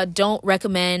don't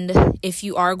recommend, if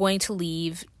you are going to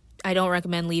leave, I don't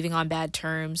recommend leaving on bad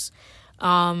terms.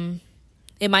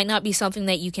 It might not be something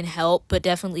that you can help, but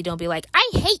definitely don't be like, I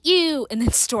hate you, and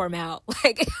then storm out.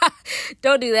 Like,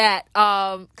 don't do that,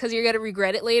 because you're going to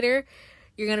regret it later.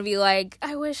 You're going to be like,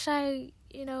 I wish I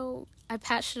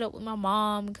patched it up with my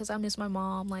mom because I miss my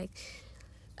mom. Like,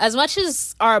 as much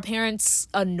as our parents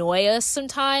annoy us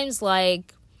sometimes,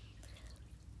 like,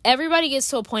 everybody gets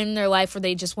to a point in their life where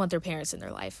they just want their parents in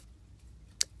their life.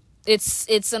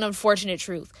 It's an unfortunate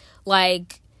truth.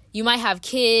 Like, you might have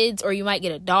kids or you might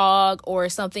get a dog or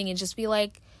something and just be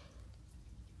like,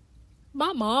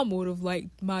 my mom would have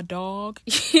liked my dog,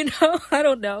 I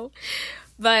don't know.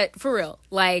 But for real,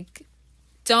 like,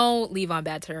 don't leave on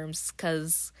bad terms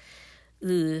because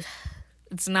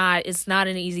it's not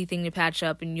an easy thing to patch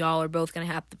up, and y'all are both going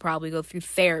to have to probably go through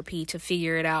therapy to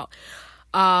figure it out.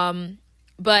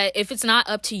 But if it's not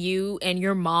up to you and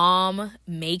your mom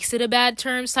makes it a bad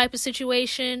terms type of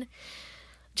situation,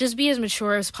 just be as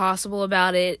mature as possible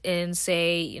about it and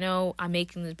say, I'm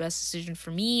making the best decision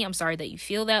for me. I'm sorry that you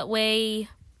feel that way.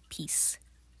 Peace.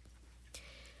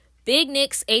 Big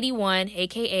Nix 81,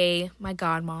 aka my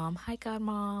godmom. Hi,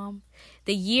 godmom.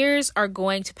 The years are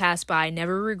going to pass by.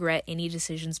 Never regret any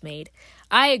decisions made.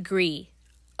 I agree.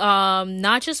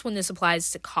 Not just when this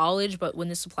applies to college, but when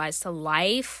this applies to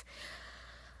life.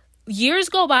 Years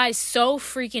go by so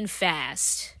freaking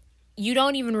fast. You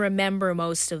don't even remember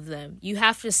most of them. You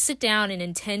have to sit down and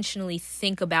intentionally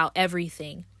think about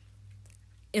everything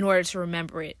in order to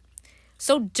remember it.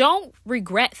 So don't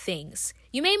regret things.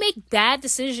 You may make bad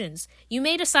decisions. You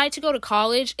may decide to go to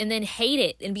college and then hate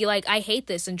it and be like, I hate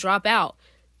this, and drop out.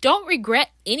 Don't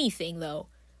regret anything, though.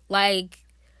 Like,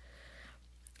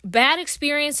 bad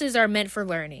experiences are meant for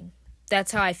learning.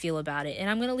 That's how I feel about it. And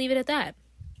I'm going to leave it at that.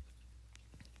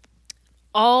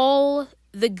 All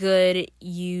the good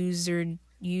usernames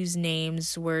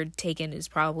were taken is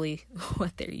probably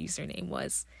what their username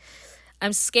was.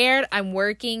 I'm scared I'm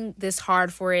working this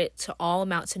hard for it to all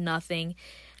amount to nothing,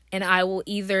 and I will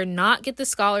either not get the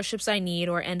scholarships I need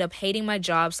or end up hating my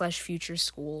job / future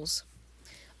schools.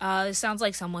 This sounds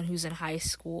like someone who's in high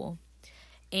school,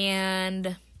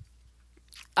 and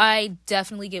I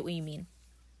definitely get what you mean.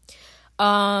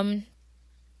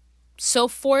 So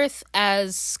forth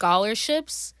as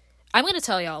scholarships, I'm going to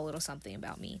tell y'all a little something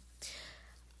about me.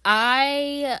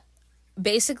 I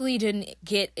basically didn't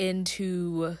get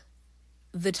into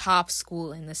the top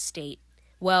school in the state.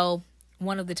 Well,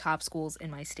 one of the top schools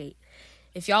in my state.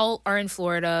 If y'all are in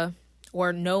Florida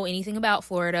or know anything about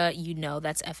Florida, you know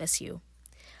that's FSU.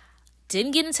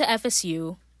 Didn't get into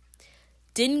FSU.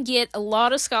 Didn't get a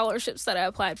lot of scholarships that I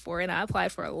applied for, and I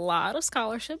applied for a lot of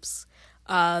scholarships.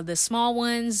 The small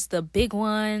ones, the big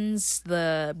ones,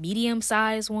 the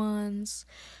medium-sized ones.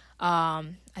 I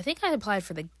think I applied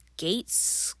for the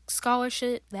Gates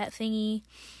scholarship, that thingy.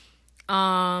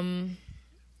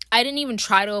 I didn't even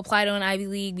try to apply to an Ivy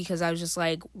League because I was just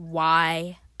like,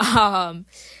 why? And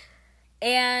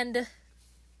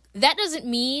that doesn't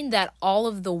mean that all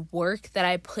of the work that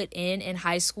I put in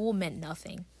high school meant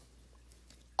nothing.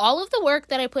 All of the work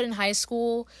that I put in high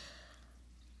school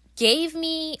gave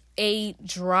me a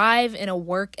drive and a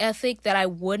work ethic that I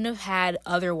wouldn't have had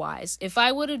otherwise. If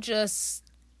I would have just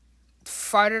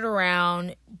farted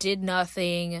around, did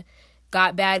nothing,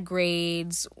 got bad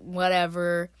grades,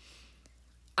 whatever,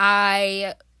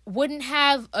 I wouldn't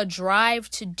have a drive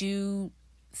to do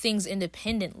things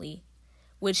independently,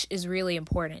 which is really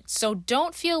important. So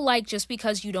don't feel like just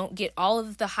because you don't get all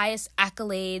of the highest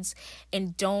accolades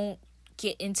and don't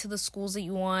get into the schools that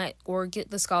you want or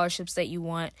get the scholarships that you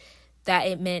want, that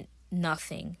it meant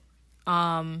nothing.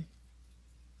 College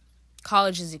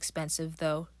is expensive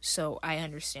though, so I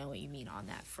understand what you mean on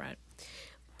that front.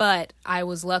 But I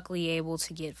was luckily able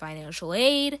to get financial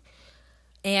aid,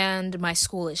 and my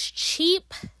school is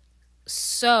cheap,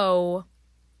 so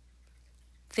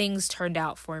things turned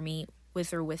out for me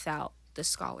with or without the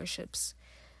scholarships.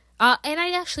 And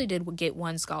I actually did get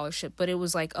one scholarship, but it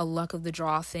was like a luck of the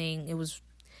draw thing.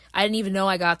 I didn't even know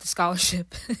I got the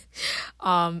scholarship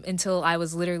until I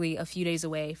was literally a few days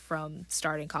away from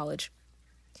starting college.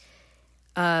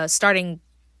 Restarting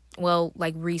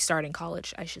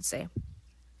college, I should say.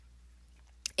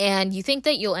 And you think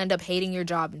that you'll end up hating your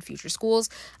job in future schools.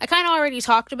 I kind of already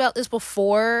talked about this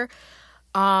before.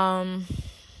 You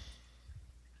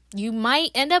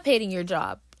might end up hating your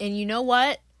job. And you know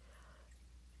what?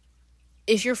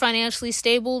 If you're financially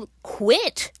stable,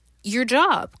 quit your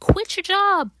job. Quit your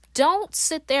job. Don't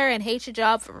sit there and hate your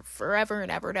job for forever and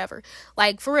ever and ever.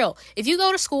 Like, for real. If you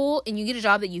go to school and you get a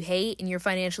job that you hate and you're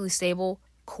financially stable,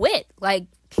 quit. Like,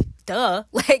 duh.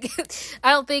 Like,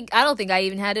 I don't think I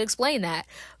even had to explain that.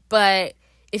 But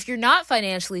if you're not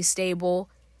financially stable,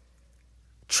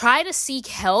 try to seek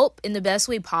help in the best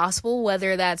way possible,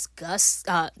 whether that's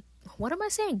Gustomer?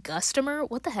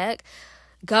 What the heck?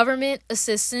 Government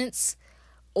assistance,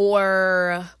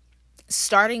 or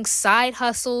starting side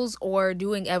hustles, or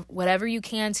doing whatever you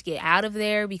can to get out of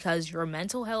there, because your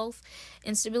mental health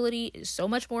and stability is so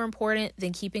much more important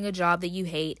than keeping a job that you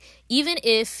hate, even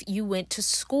if you went to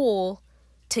school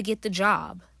to get the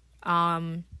job.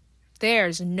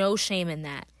 There's no shame in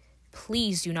that.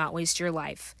 Please do not waste your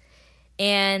life.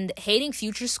 And hating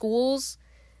future schools,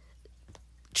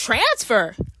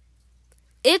 transfer.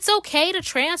 It's okay to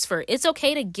transfer. It's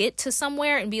okay to get to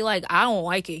somewhere and be like, I don't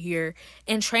like it here,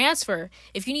 and transfer.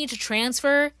 If you need to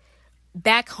transfer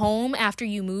back home after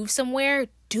you move somewhere,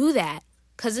 do that,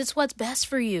 because it's what's best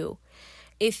for you.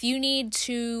 If you need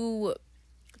to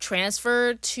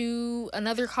transfer to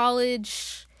another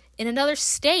college in another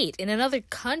state, in another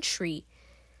country,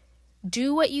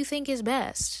 do what you think is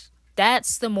best.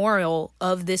 That's the moral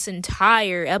of this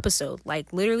entire episode.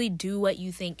 Like, literally do what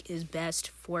you think is best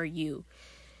for you.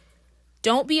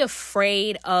 Don't be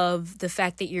afraid of the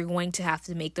fact that you're going to have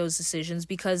to make those decisions,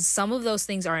 because some of those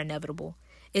things are inevitable.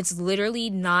 It's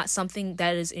literally not something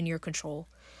that is in your control.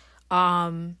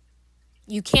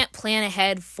 You can't plan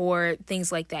ahead for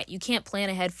things like that. You can't plan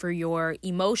ahead for your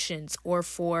emotions or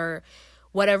for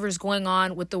whatever's going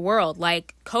on with the world.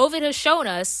 Like COVID has shown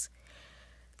us,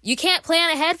 you can't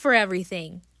plan ahead for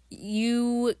everything.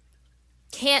 You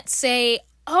can't say,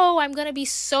 oh, I'm going to be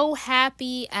so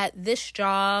happy at this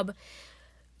job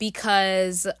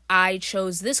because I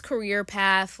chose this career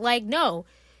path. Like, no,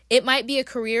 it might be a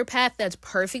career path that's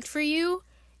perfect for you,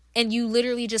 and you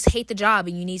literally just hate the job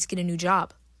and you need to get a new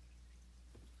job.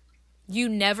 You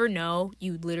never know.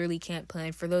 You literally can't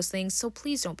plan for those things. So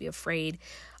please don't be afraid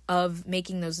of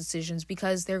making those decisions,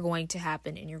 because they're going to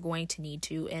happen and you're going to need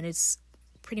to. And it's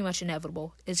pretty much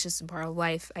inevitable. It's just a part of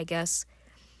life, I guess.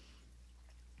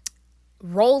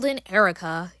 Rolden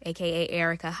Erica, aka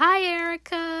Erica, hi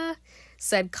Erica,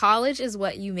 said college is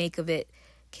what you make of it.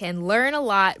 Can learn a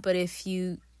lot, but if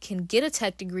you can get a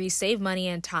tech degree, save money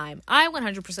and time. I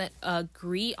 100%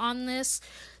 agree on this.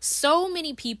 So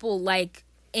many people, like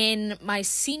in my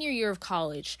senior year of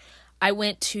college, I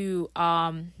went to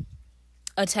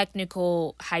a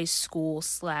technical high school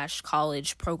 /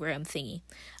 college program thingy.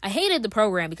 I hated the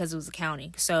program because it was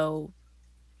accounting. So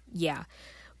yeah.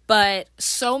 But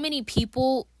so many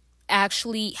people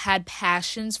actually had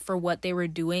passions for what they were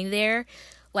doing there.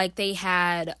 Like they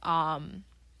had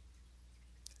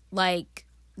like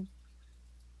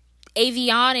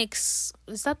avionics,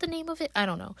 is that the name of it? I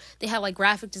don't know. They had like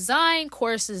graphic design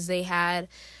courses, they had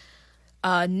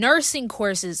nursing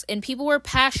courses, and people were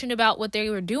passionate about what they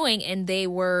were doing, and they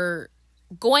were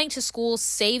going to school,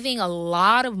 saving a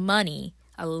lot of money,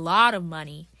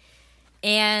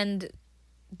 and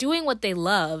doing what they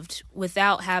loved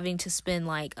without having to spend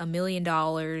like $1 million,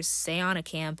 stay on a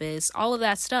campus, all of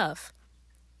that stuff.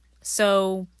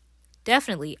 So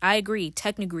definitely, I agree.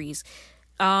 Tech degrees.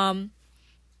 A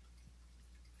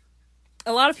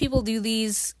lot of people do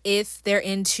these if they're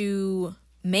into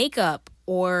makeup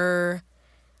or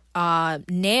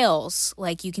nails.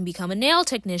 Like you can become a nail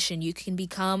technician. You can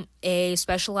become a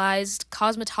specialized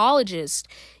cosmetologist.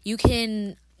 You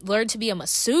can learn to be a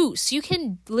masseuse. You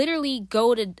can literally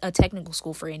go to a technical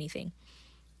school for anything.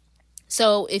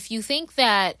 So if you think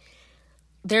that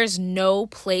there's no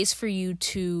place for you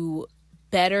to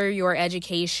better your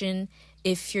education,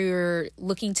 if you're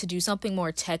looking to do something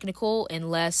more technical and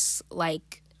less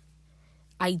like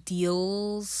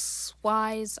ideals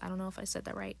wise, I don't know if I said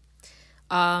that right.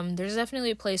 There's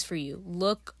definitely a place for you.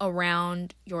 Look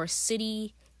around your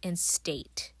city and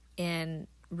state and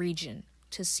region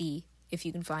to see if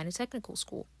you can find a technical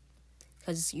school,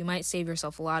 because you might save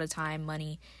yourself a lot of time,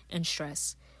 money, and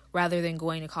stress rather than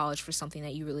going to college for something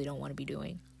that you really don't want to be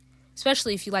doing.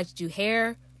 Especially if you like to do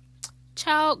hair,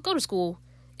 child, go to school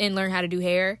and learn how to do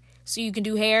hair so you can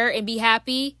do hair and be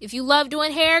happy. If you love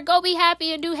doing hair, go be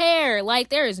happy and do hair. Like,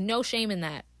 there is no shame in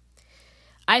that.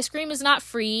 Ice cream is not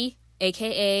free,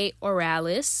 aka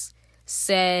Oralis,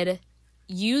 said,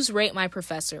 use Rate My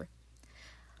Professor.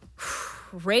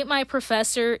 Rate My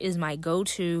Professor is my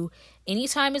go-to.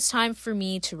 Anytime it's time for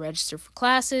me to register for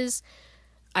classes,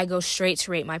 I go straight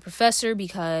to Rate My Professor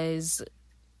because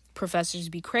professors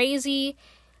be crazy.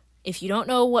 If you don't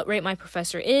know what Rate My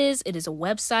Professor is, it is a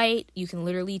website. You can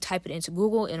literally type it into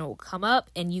Google and it will come up,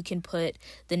 and you can put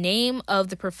the name of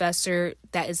the professor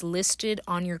that is listed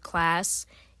on your class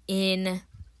in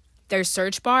their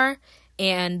search bar,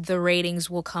 and the ratings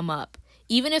will come up.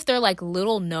 Even if they're like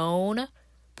little known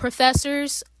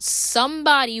professors,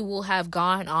 somebody will have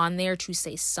gone on there to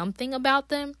say something about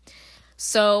them.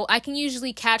 So I can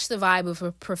usually catch the vibe of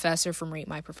a professor from Rate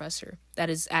My Professor. That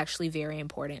is actually very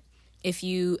important. If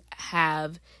you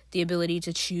have the ability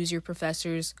to choose your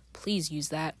professors, please use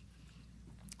that,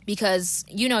 because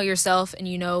you know yourself and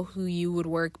you know who you would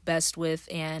work best with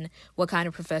and what kind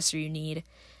of professor you need.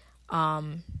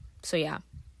 So yeah.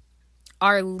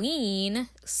 Arlene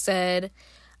said,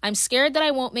 I'm scared that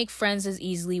I won't make friends as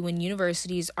easily when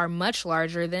universities are much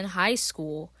larger than high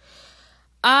school.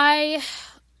 I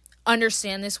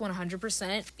understand this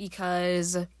 100%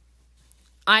 because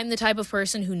I'm the type of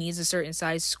person who needs a certain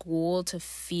size school to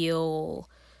feel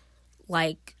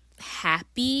like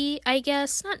happy, I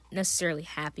guess. Not necessarily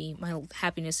happy. My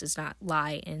happiness does not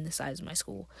lie in the size of my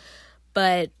school.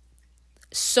 But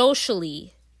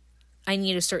socially, I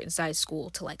need a certain size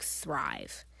school to like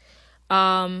thrive.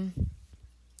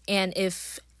 And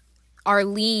if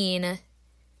Arlene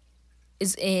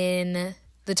is in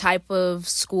the type of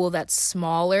school that's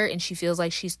smaller and she feels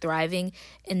like she's thriving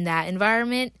in that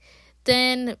environment,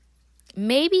 then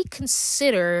maybe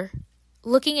consider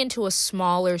looking into a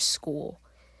smaller school.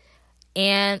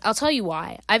 And I'll tell you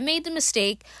why. I've made the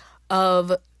mistake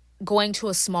of going to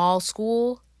a small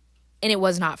school and it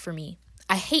was not for me.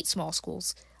 I hate small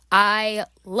schools. I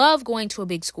love going to a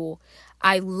big school.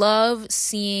 I love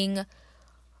seeing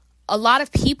a lot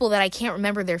of people that I can't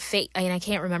remember their face. I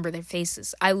can't remember their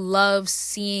faces. I love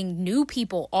seeing new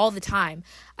people all the time.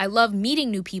 I love meeting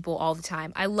new people all the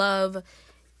time. I love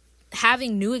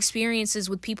having new experiences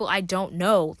with people I don't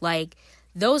know. Like,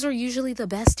 those are usually the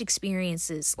best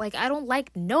experiences. Like, I don't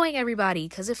like knowing everybody,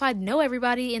 because if I know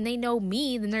everybody and they know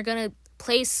me, then they're going to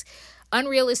place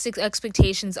unrealistic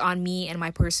expectations on me and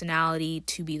my personality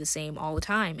to be the same all the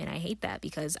time. And I hate that,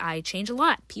 because I change a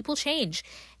lot. People change,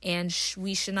 and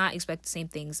we should not expect the same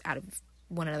things out of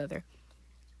one another.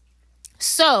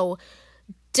 So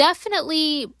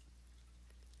definitely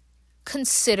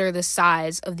consider the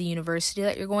size of the university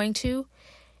that you're going to.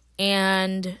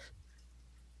 And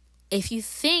if you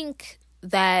think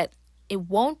that it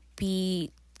won't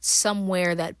be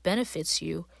somewhere that benefits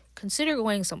you, consider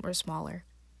going somewhere smaller.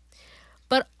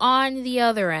 But on the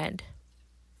other end,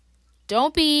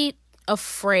 don't be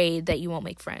afraid that you won't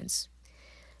make friends,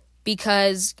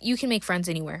 because you can make friends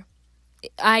anywhere.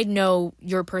 I know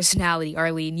your personality,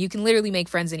 Arlene. You can literally make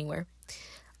friends anywhere.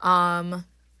 And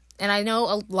I know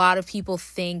a lot of people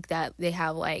think that they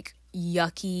have like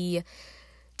yucky,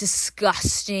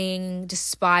 disgusting,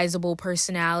 despisable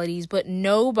personalities, but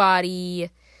nobody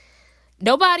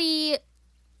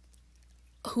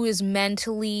who is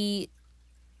mentally,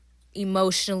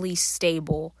 emotionally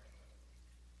stable,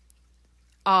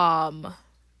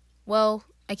 well,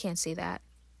 I can't say that.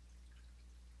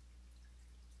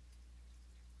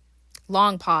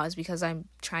 Long pause, because I'm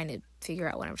trying to figure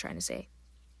out what I'm trying to say.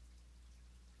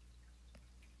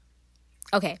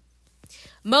 Okay.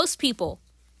 Most people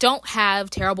don't have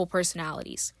terrible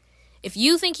personalities. If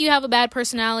you think you have a bad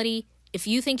personality, if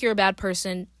you think you're a bad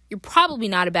person, you're probably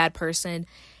not a bad person.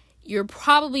 You're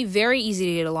probably very easy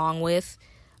to get along with.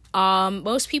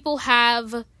 Most people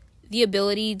have the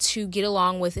ability to get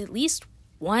along with at least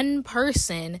one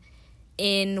person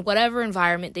in whatever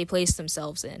environment they place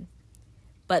themselves in.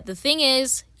 But the thing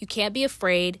is, you can't be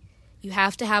afraid. You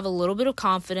have to have a little bit of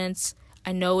confidence.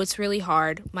 I know it's really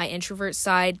hard. My introvert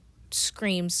side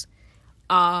screams.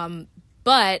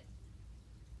 But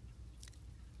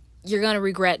you're going to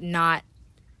regret not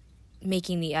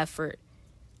making the effort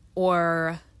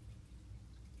or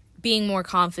being more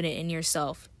confident in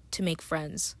yourself to make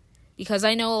friends. Because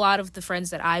I know a lot of the friends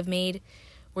that I've made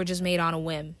were just made on a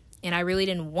whim. And I really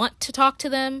didn't want to talk to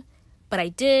them, but I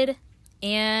did,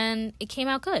 and it came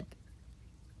out good.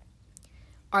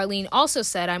 Arlene also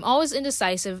said, I'm always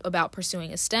indecisive about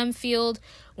pursuing a STEM field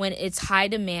when it's high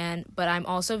demand, but I'm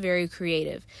also very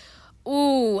creative.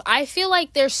 Ooh, I feel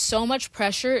like there's so much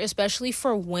pressure, especially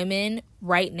for women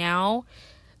right now,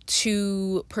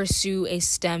 to pursue a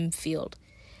STEM field.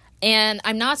 And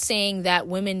I'm not saying that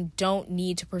women don't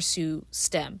need to pursue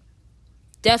STEM.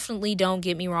 Definitely don't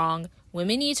get me wrong.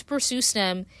 Women need to pursue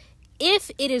STEM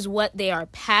if it is what they are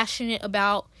passionate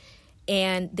about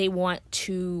and they want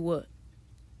to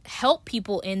help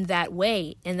people in that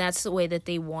way. And that's the way that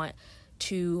they want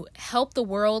to help the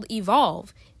world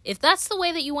evolve. If that's the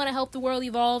way that you want to help the world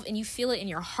evolve and you feel it in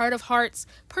your heart of hearts,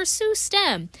 pursue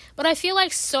STEM. But I feel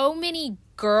like so many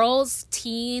girls,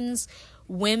 teens,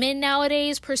 women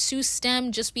nowadays pursue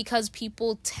STEM just because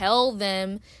people tell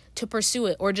them to pursue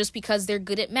it, or just because they're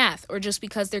good at math, or just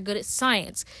because they're good at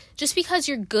science. Just because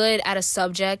you're good at a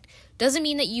subject doesn't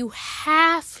mean that you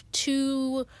have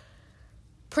to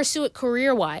pursue it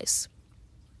career-wise.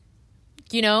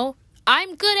 You know,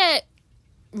 I'm good at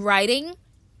writing,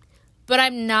 but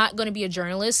I'm not going to be a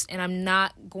journalist, and I'm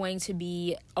not going to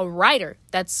be a writer.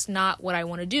 That's not what I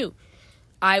want to do.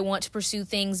 I want to pursue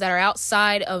things that are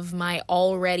outside of my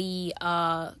already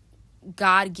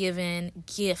God-given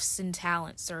gifts and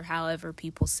talents, or however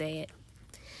people say it.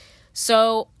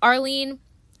 So, Arlene,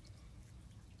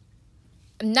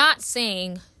 I'm not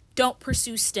saying don't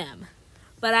pursue STEM,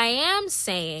 but I am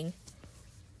saying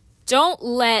don't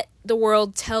let the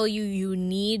world tell you you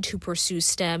need to pursue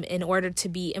STEM in order to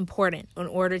be important, in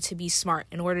order to be smart,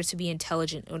 in order to be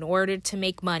intelligent, in order to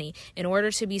make money, in order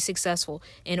to be successful,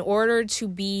 in order to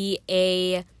be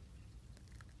a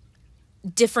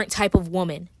different type of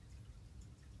woman.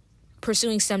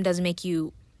 Pursuing STEM doesn't make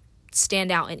you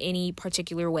stand out in any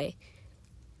particular way.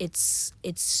 It's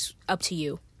up to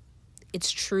you. It's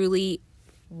truly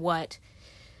what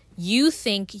you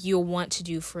think you'll want to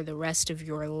do for the rest of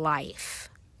your life.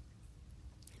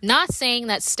 Not saying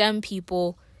that STEM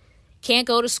people can't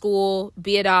go to school,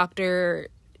 be a doctor,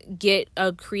 get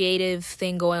a creative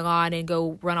thing going on and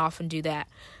go run off and do that.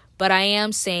 But I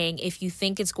am saying if you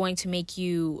think it's going to make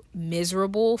you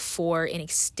miserable for an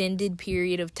extended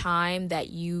period of time that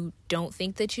you don't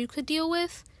think that you could deal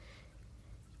with,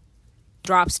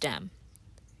 drop STEM.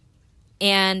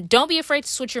 And don't be afraid to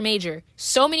switch your major.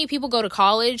 So many people go to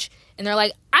college and they're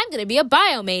like, I'm going to be a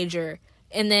bio major.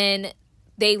 And then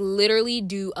they literally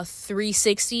do a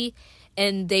 360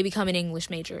 and they become an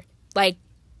English major. Like,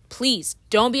 Please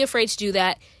don't be afraid to do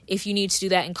that if you need to do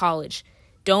that in college.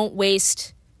 Don't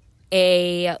waste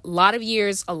a lot of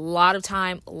years, a lot of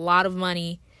time, a lot of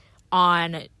money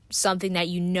on something that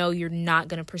you know you're not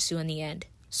going to pursue in the end.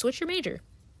 Switch your major.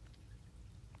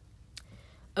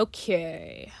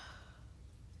 Okay.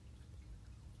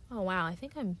 Oh wow, I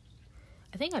think I'm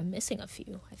missing a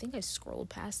few. I think I scrolled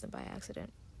past them by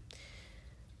accident.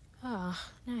 Now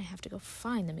I have to go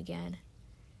find them again.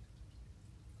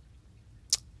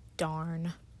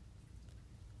 Darn.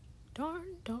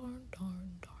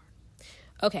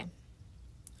 Okay.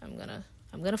 I'm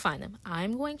gonna find them.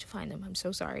 I'm going to find them. I'm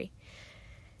so sorry.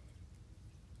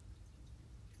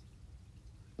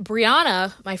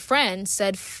 Brianna, my friend,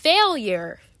 said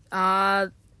failure. I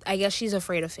guess she's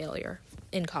afraid of failure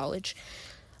in college.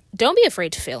 Don't be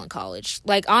afraid to fail in college.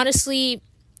 Like, honestly,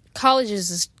 college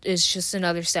is just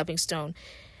another stepping stone.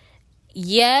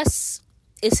 Yes,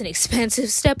 it's an expensive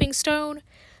stepping stone,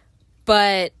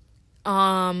 but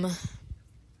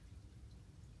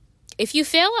if you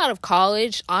fail out of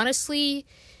college, honestly,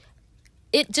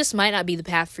 it just might not be the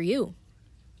path for you.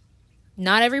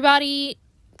 Not everybody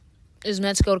is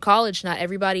meant to go to college. Not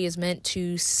everybody is meant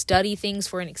to study things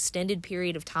for an extended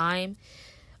period of time.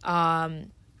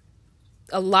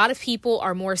 A lot of people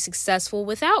are more successful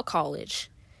without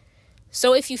college.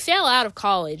 So if you fail out of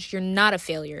college, you're not a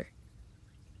failure.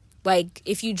 Like,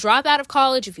 if you drop out of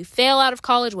college, if you fail out of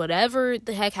college, whatever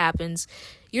the heck happens,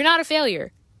 you're not a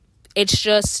failure. It's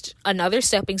just another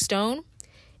stepping stone,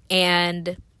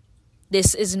 and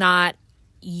this is not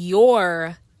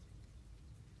your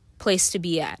place to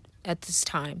be at this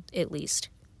time, at least.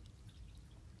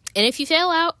 And if you fail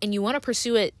out and you want to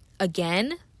pursue it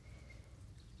again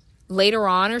later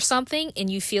on or something,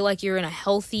 and you feel like you're in a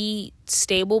healthy,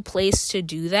 stable place to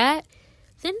do that,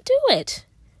 then do it.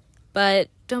 But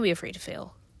don't be afraid to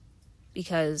fail,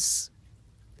 because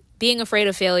being afraid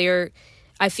of failure,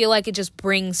 I feel like it just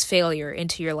brings failure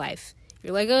into your life.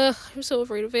 You're like, I'm so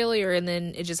afraid of failure, and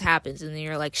then it just happens, and then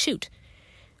you're like, shoot,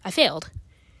 I failed.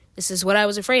 This is what I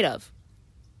was afraid of.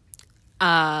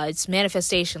 It's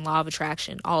manifestation, law of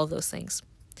attraction, all of those things.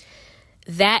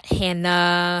 That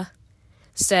Hannah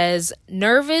says,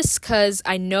 nervous because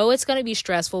I know it's going to be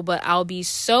stressful, but I'll be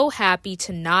so happy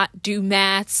to not do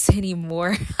maths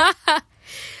anymore.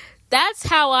 That's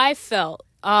how I felt.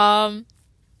 I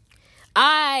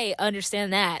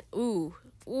understand that. Ooh,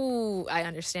 I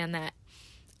understand that.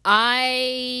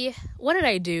 What did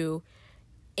I do?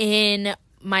 In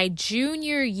my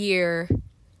junior year,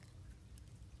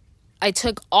 I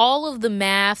took all of the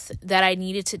math that I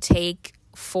needed to take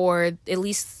for at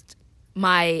least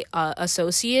my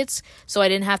associates, so I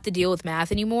didn't have to deal with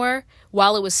math anymore,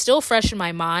 while it was still fresh in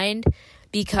my mind,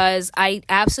 because I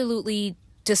absolutely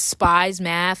despise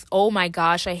math. Oh my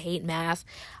gosh, I hate math.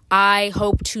 I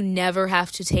hope to never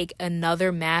have to take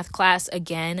another math class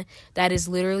again. That is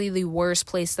literally the worst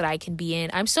place that I can be in.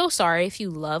 I'm so sorry if you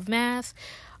love math.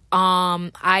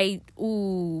 Math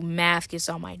gets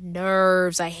on my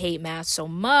nerves. I hate math so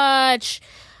much.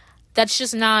 That's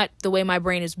just not the way my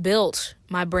brain is built.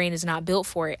 My brain is not built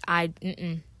for it.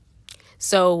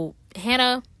 So,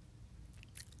 Hannah,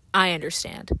 I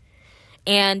understand.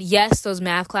 And yes, those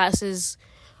math classes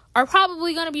are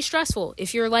probably going to be stressful.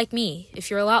 If you're like me, if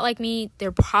you're a lot like me,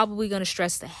 they're probably going to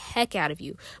stress the heck out of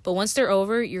you. But once they're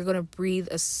over, you're going to breathe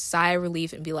a sigh of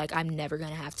relief and be like, I'm never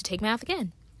going to have to take math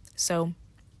again. So,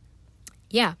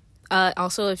 yeah.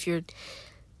 Also, if you're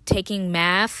taking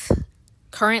math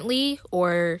currently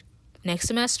or next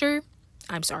semester,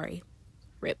 I'm sorry.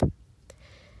 RIP.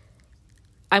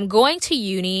 I'm going to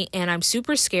uni and I'm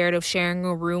super scared of sharing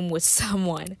a room with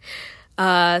someone.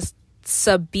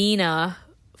 Sabina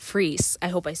Fries. I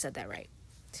hope I said that right.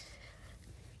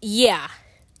 Yeah.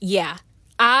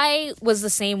 I was the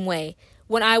same way.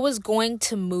 When I was going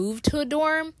to move to a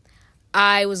dorm,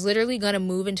 I was literally going to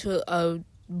move into a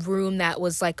room that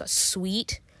was like a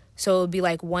suite. So it would be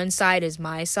like one side is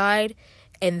my side,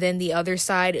 and then the other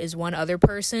side is one other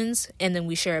person's, and then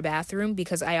we share a bathroom,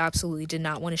 because I absolutely did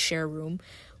not want to share a room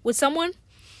with someone.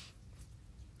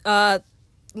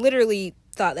 Literally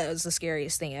thought that was the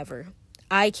scariest thing ever.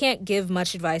 I can't give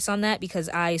much advice on that because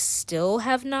I still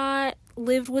have not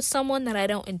lived with someone that I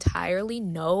don't entirely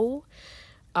know.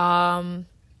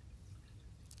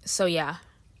 So yeah.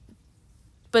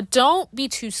 But don't be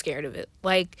too scared of it.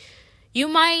 Like, you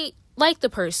might like the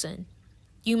person.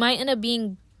 You might end up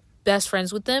being best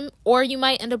friends with them, or you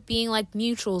might end up being like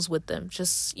mutuals with them.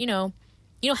 Just, you don't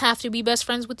have to be best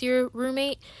friends with your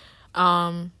roommate.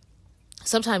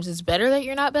 Sometimes it's better that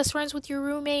you're not best friends with your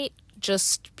roommate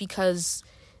just because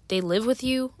they live with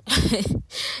you.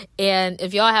 And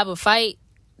if y'all have a fight,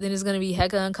 then it's going to be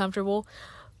hecka uncomfortable.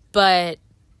 But,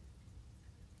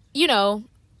 you know,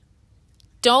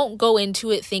 don't go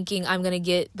into it thinking I'm going to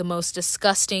get the most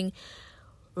disgusting,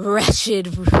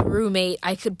 wretched roommate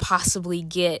I could possibly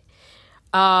get.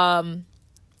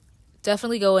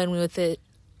 Definitely go in with an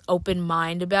open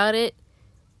mind about it,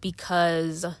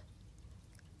 because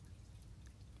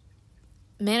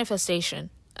manifestation.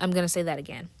 I'm going to say that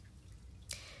again.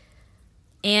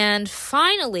 And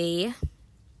finally,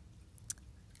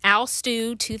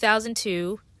 Alstu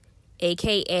 2002,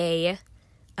 aka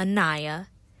Anaya,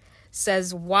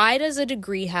 says, why does a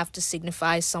degree have to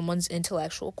signify someone's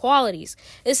intellectual qualities?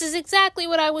 This is exactly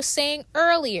what I was saying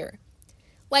earlier.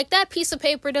 Like, that piece of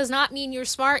paper does not mean you're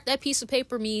smart. That piece of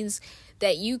paper means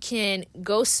that you can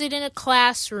go sit in a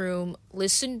classroom,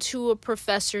 listen to a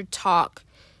professor talk,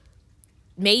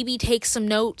 maybe take some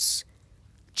notes,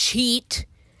 cheat,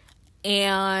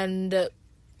 and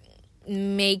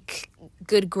make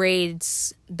good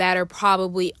grades that are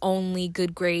probably only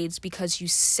good grades because you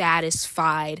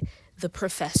satisfied the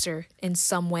professor in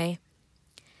some way.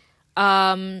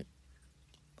 All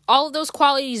of those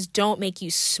qualities don't make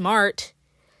you smart.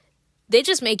 They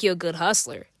just make you a good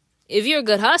hustler. If you're a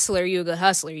good hustler, you're a good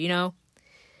hustler, you know?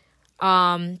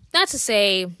 Not to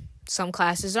say some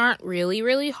classes aren't really,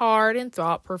 really hard and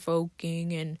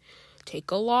thought-provoking and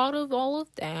take a lot of all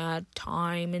of that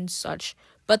time and such,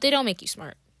 but they don't make you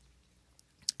smart.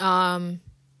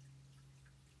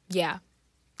 Yeah,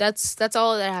 that's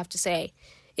all that I have to say.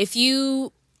 If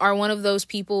you are one of those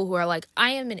people who are like, I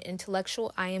am an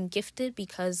intellectual, I am gifted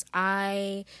because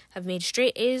I have made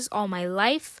straight A's all my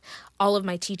life, all of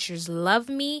my teachers love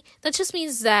me, that just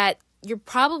means that you're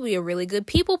probably a really good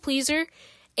people pleaser,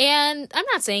 and I'm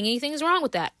not saying anything's wrong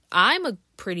with that. I'm a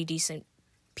pretty decent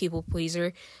people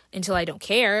pleaser until I don't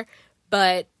care,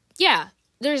 but yeah,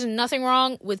 there's nothing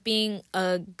wrong with being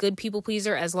a good people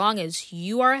pleaser as long as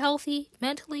you are healthy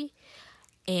mentally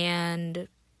and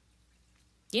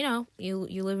you know,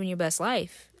 you live in your best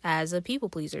life as a people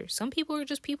pleaser. Some people are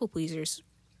just people pleasers.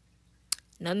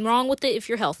 Nothing wrong with it if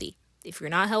you're healthy. If you're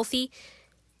not healthy,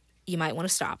 you might want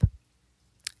to stop.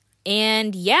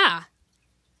 And yeah,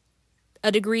 a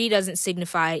degree doesn't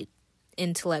signify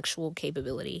intellectual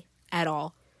capability at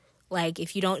all. Like,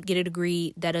 if you don't get a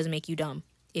degree, that doesn't make you dumb.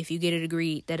 If you get a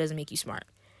degree, that doesn't make you smart.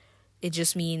 It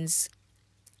just means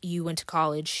you went to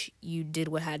college, you did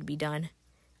what had to be done,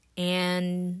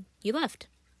 and you left.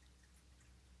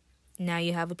 Now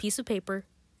you have a piece of paper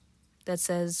that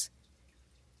says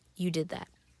you did that.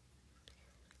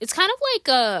 It's kind of like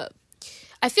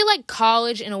I feel like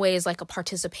college in a way is like a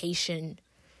participation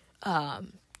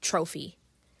trophy.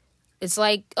 It's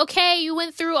like, okay, you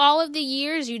went through all of the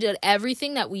years, you did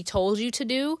everything that we told you to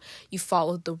do, you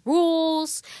followed the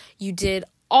rules, you did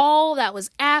all that was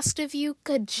asked of you,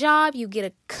 good job, you get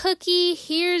a cookie,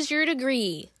 here's your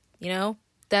degree, you know?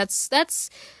 That's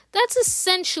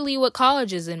essentially what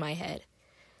college is in my head.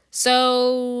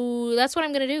 So that's what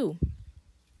I'm going to do.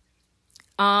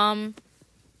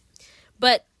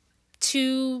 But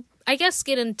to, I guess,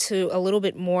 get into a little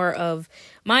bit more of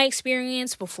my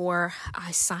experience before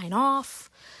I sign off,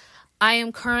 I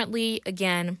am currently,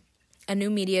 again, a new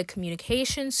media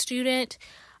communication student.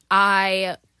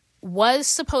 I was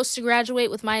supposed to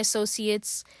graduate with my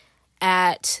associates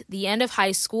at the end of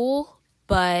high school,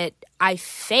 but I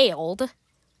failed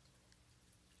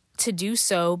to do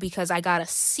so because I got a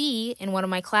C in one of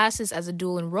my classes as a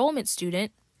dual enrollment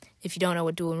student. If you don't know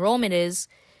what dual enrollment is,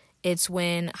 it's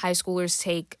when high schoolers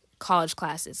take college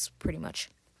classes, pretty much.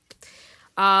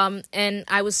 And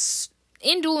I was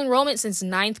in dual enrollment since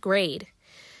 9th grade,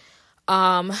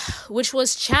 which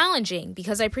was challenging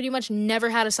because I pretty much never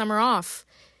had a summer off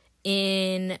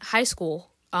in high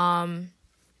school.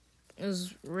 It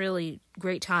was really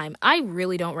great time. I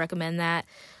really don't recommend that.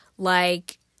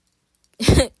 Like,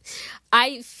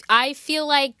 I feel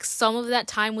like some of that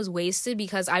time was wasted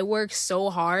because I worked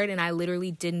so hard and I literally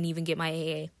didn't even get my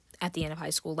AA at the end of high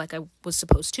school like I was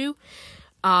supposed to,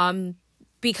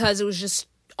 because it was just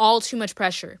all too much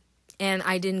pressure and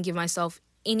I didn't give myself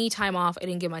any time off. I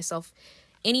didn't give myself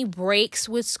any breaks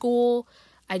with school.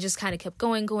 I just kind of kept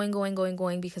going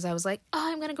because I was like, oh,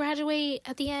 I'm going to graduate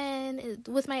at the end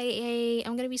with my AA.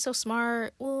 I'm going to be so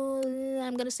smart. Ooh,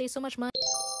 I'm going to save so much money.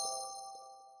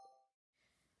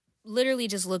 Literally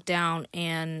just looked down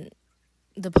and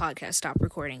the podcast stopped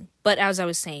recording. But as I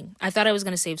was saying, I thought I was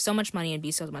going to save so much money and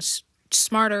be so much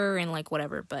smarter and like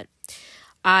whatever, but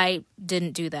I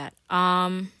didn't do that.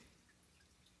 I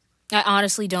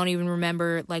honestly don't even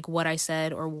remember like what I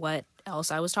said or what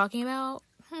else I was talking about.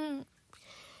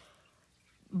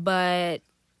 But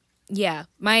yeah,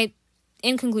 my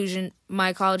in conclusion,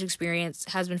 my college experience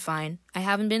has been fine. I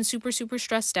haven't been super, super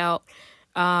stressed out.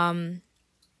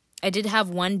 I did have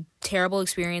one terrible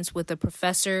experience with a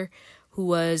professor who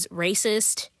was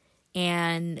racist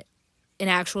and an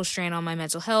actual strain on my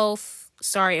mental health.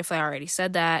 Sorry if I already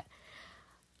said that.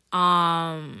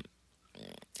 Yeah,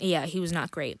 he was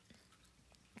not great.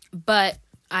 But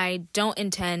I don't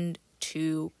intend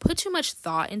to put too much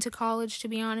thought into college, to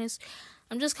be honest.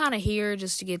 I'm just kind of here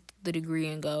just to get the degree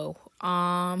and go.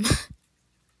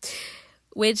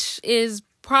 Which is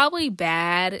probably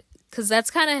bad, because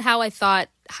that's kind of how I thought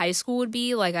high school would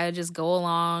be. Like, I would just go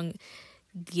along,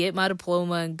 get my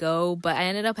diploma, and go. But I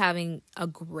ended up having a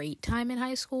great time in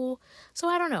high school. So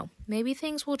I don't know. Maybe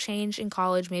things will change in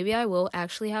college. Maybe I will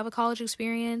actually have a college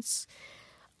experience.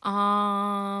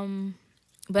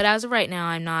 But as of right now,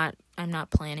 I'm not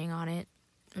planning on it.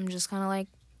 I'm just kind of like,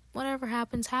 whatever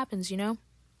happens, happens, you know?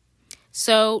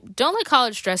 So don't let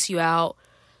college stress you out.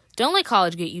 Don't let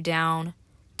college get you down.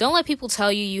 Don't let people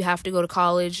tell you you have to go to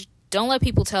college. Don't let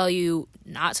people tell you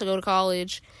not to go to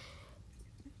college.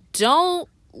 Don't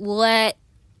let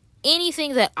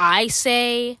anything that I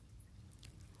say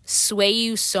sway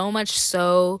you so much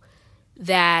so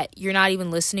that you're not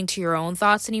even listening to your own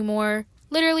thoughts anymore.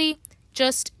 Literally,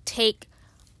 just take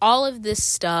all of this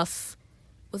stuff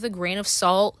with a grain of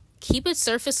salt. Keep it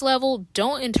surface level.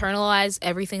 Don't internalize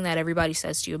everything that everybody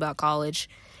says to you about college.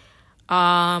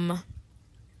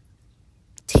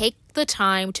 Take the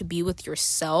time to be with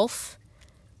yourself.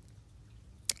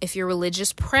 If you're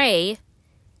religious, pray.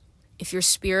 If you're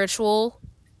spiritual,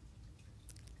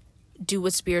 do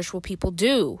what spiritual people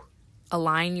do.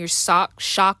 Align your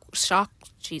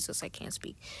Jesus, I can't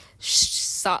speak.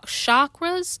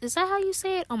 Chakras? Is that how you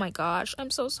say it? Oh my gosh, I'm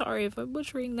so sorry if I'm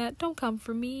butchering that. Don't come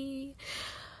for me.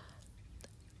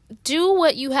 Do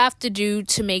what you have to do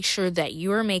to make sure that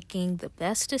you are making the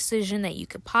best decision that you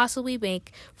could possibly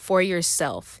make for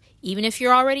yourself. Even if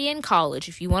you're already in college,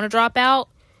 if you want to drop out,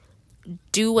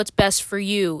 do what's best for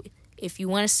you. If you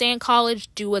want to stay in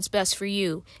college, do what's best for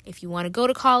you. If you want to go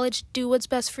to college, do what's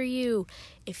best for you.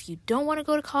 If you don't want to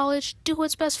go to college, do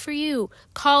what's best for you.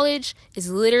 College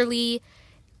is literally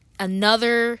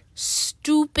another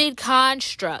stupid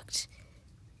construct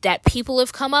that people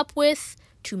have come up with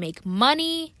to make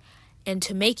money and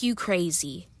to make you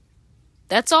crazy.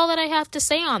 That's all that I have to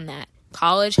say on that.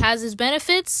 College has its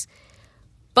benefits,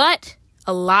 but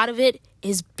a lot of it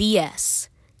is BS.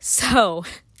 So,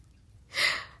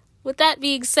 with that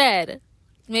being said,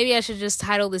 maybe I should just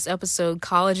title this episode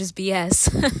College is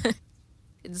BS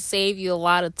and save you a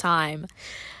lot of time.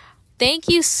 Thank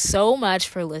you so much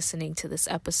for listening to this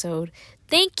episode.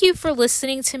 Thank you for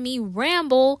listening to me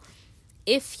ramble.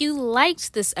 If you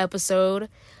liked this episode,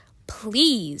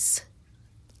 please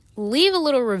leave a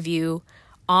little review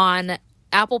on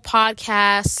Apple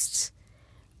Podcasts,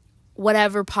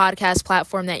 whatever podcast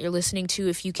platform that you're listening to.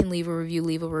 If you can leave a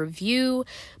review,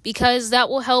 because that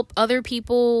will help other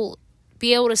people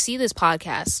be able to see this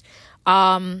podcast.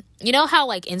 You know how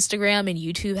like Instagram and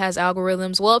YouTube has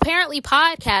algorithms? Well, apparently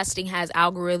podcasting has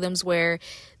algorithms where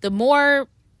the more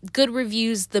good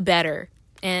reviews, the better.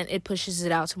 And it pushes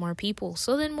it out to more people.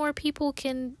 So then more people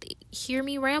can hear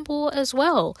me ramble as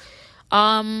well.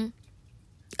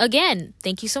 Again,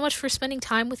 thank you so much for spending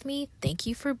time with me. Thank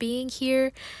you for being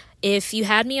here. If you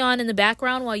had me on in the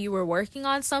background while you were working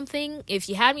on something, if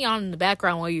you had me on in the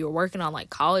background while you were working on like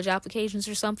college applications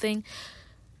or something,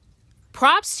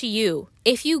 props to you.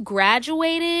 If you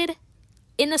graduated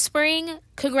in the spring,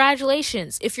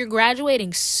 congratulations. If you're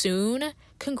graduating soon,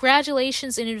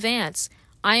 congratulations in advance.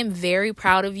 I am very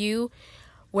proud of you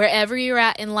wherever you're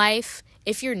at in life.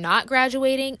 If you're not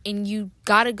graduating and you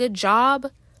got a good job,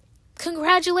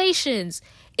 congratulations.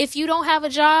 If you don't have a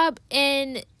job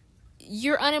and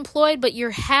you're unemployed but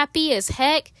you're happy as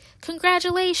heck,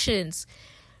 congratulations.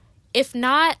 If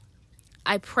not,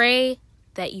 I pray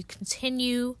that you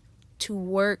continue to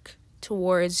work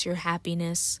towards your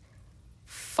happiness.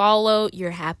 Follow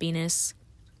your happiness.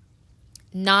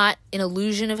 Not an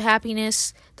illusion of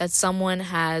happiness that someone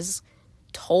has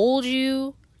told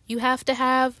you you have to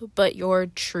have, but your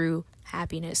true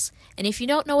happiness. And if you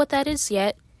don't know what that is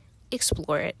yet,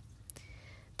 explore it.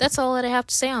 That's all that I have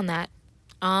to say on that.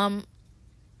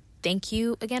 Thank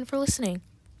you again for listening.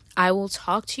 I will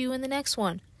talk to you in the next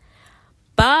one.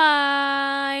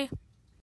 Bye.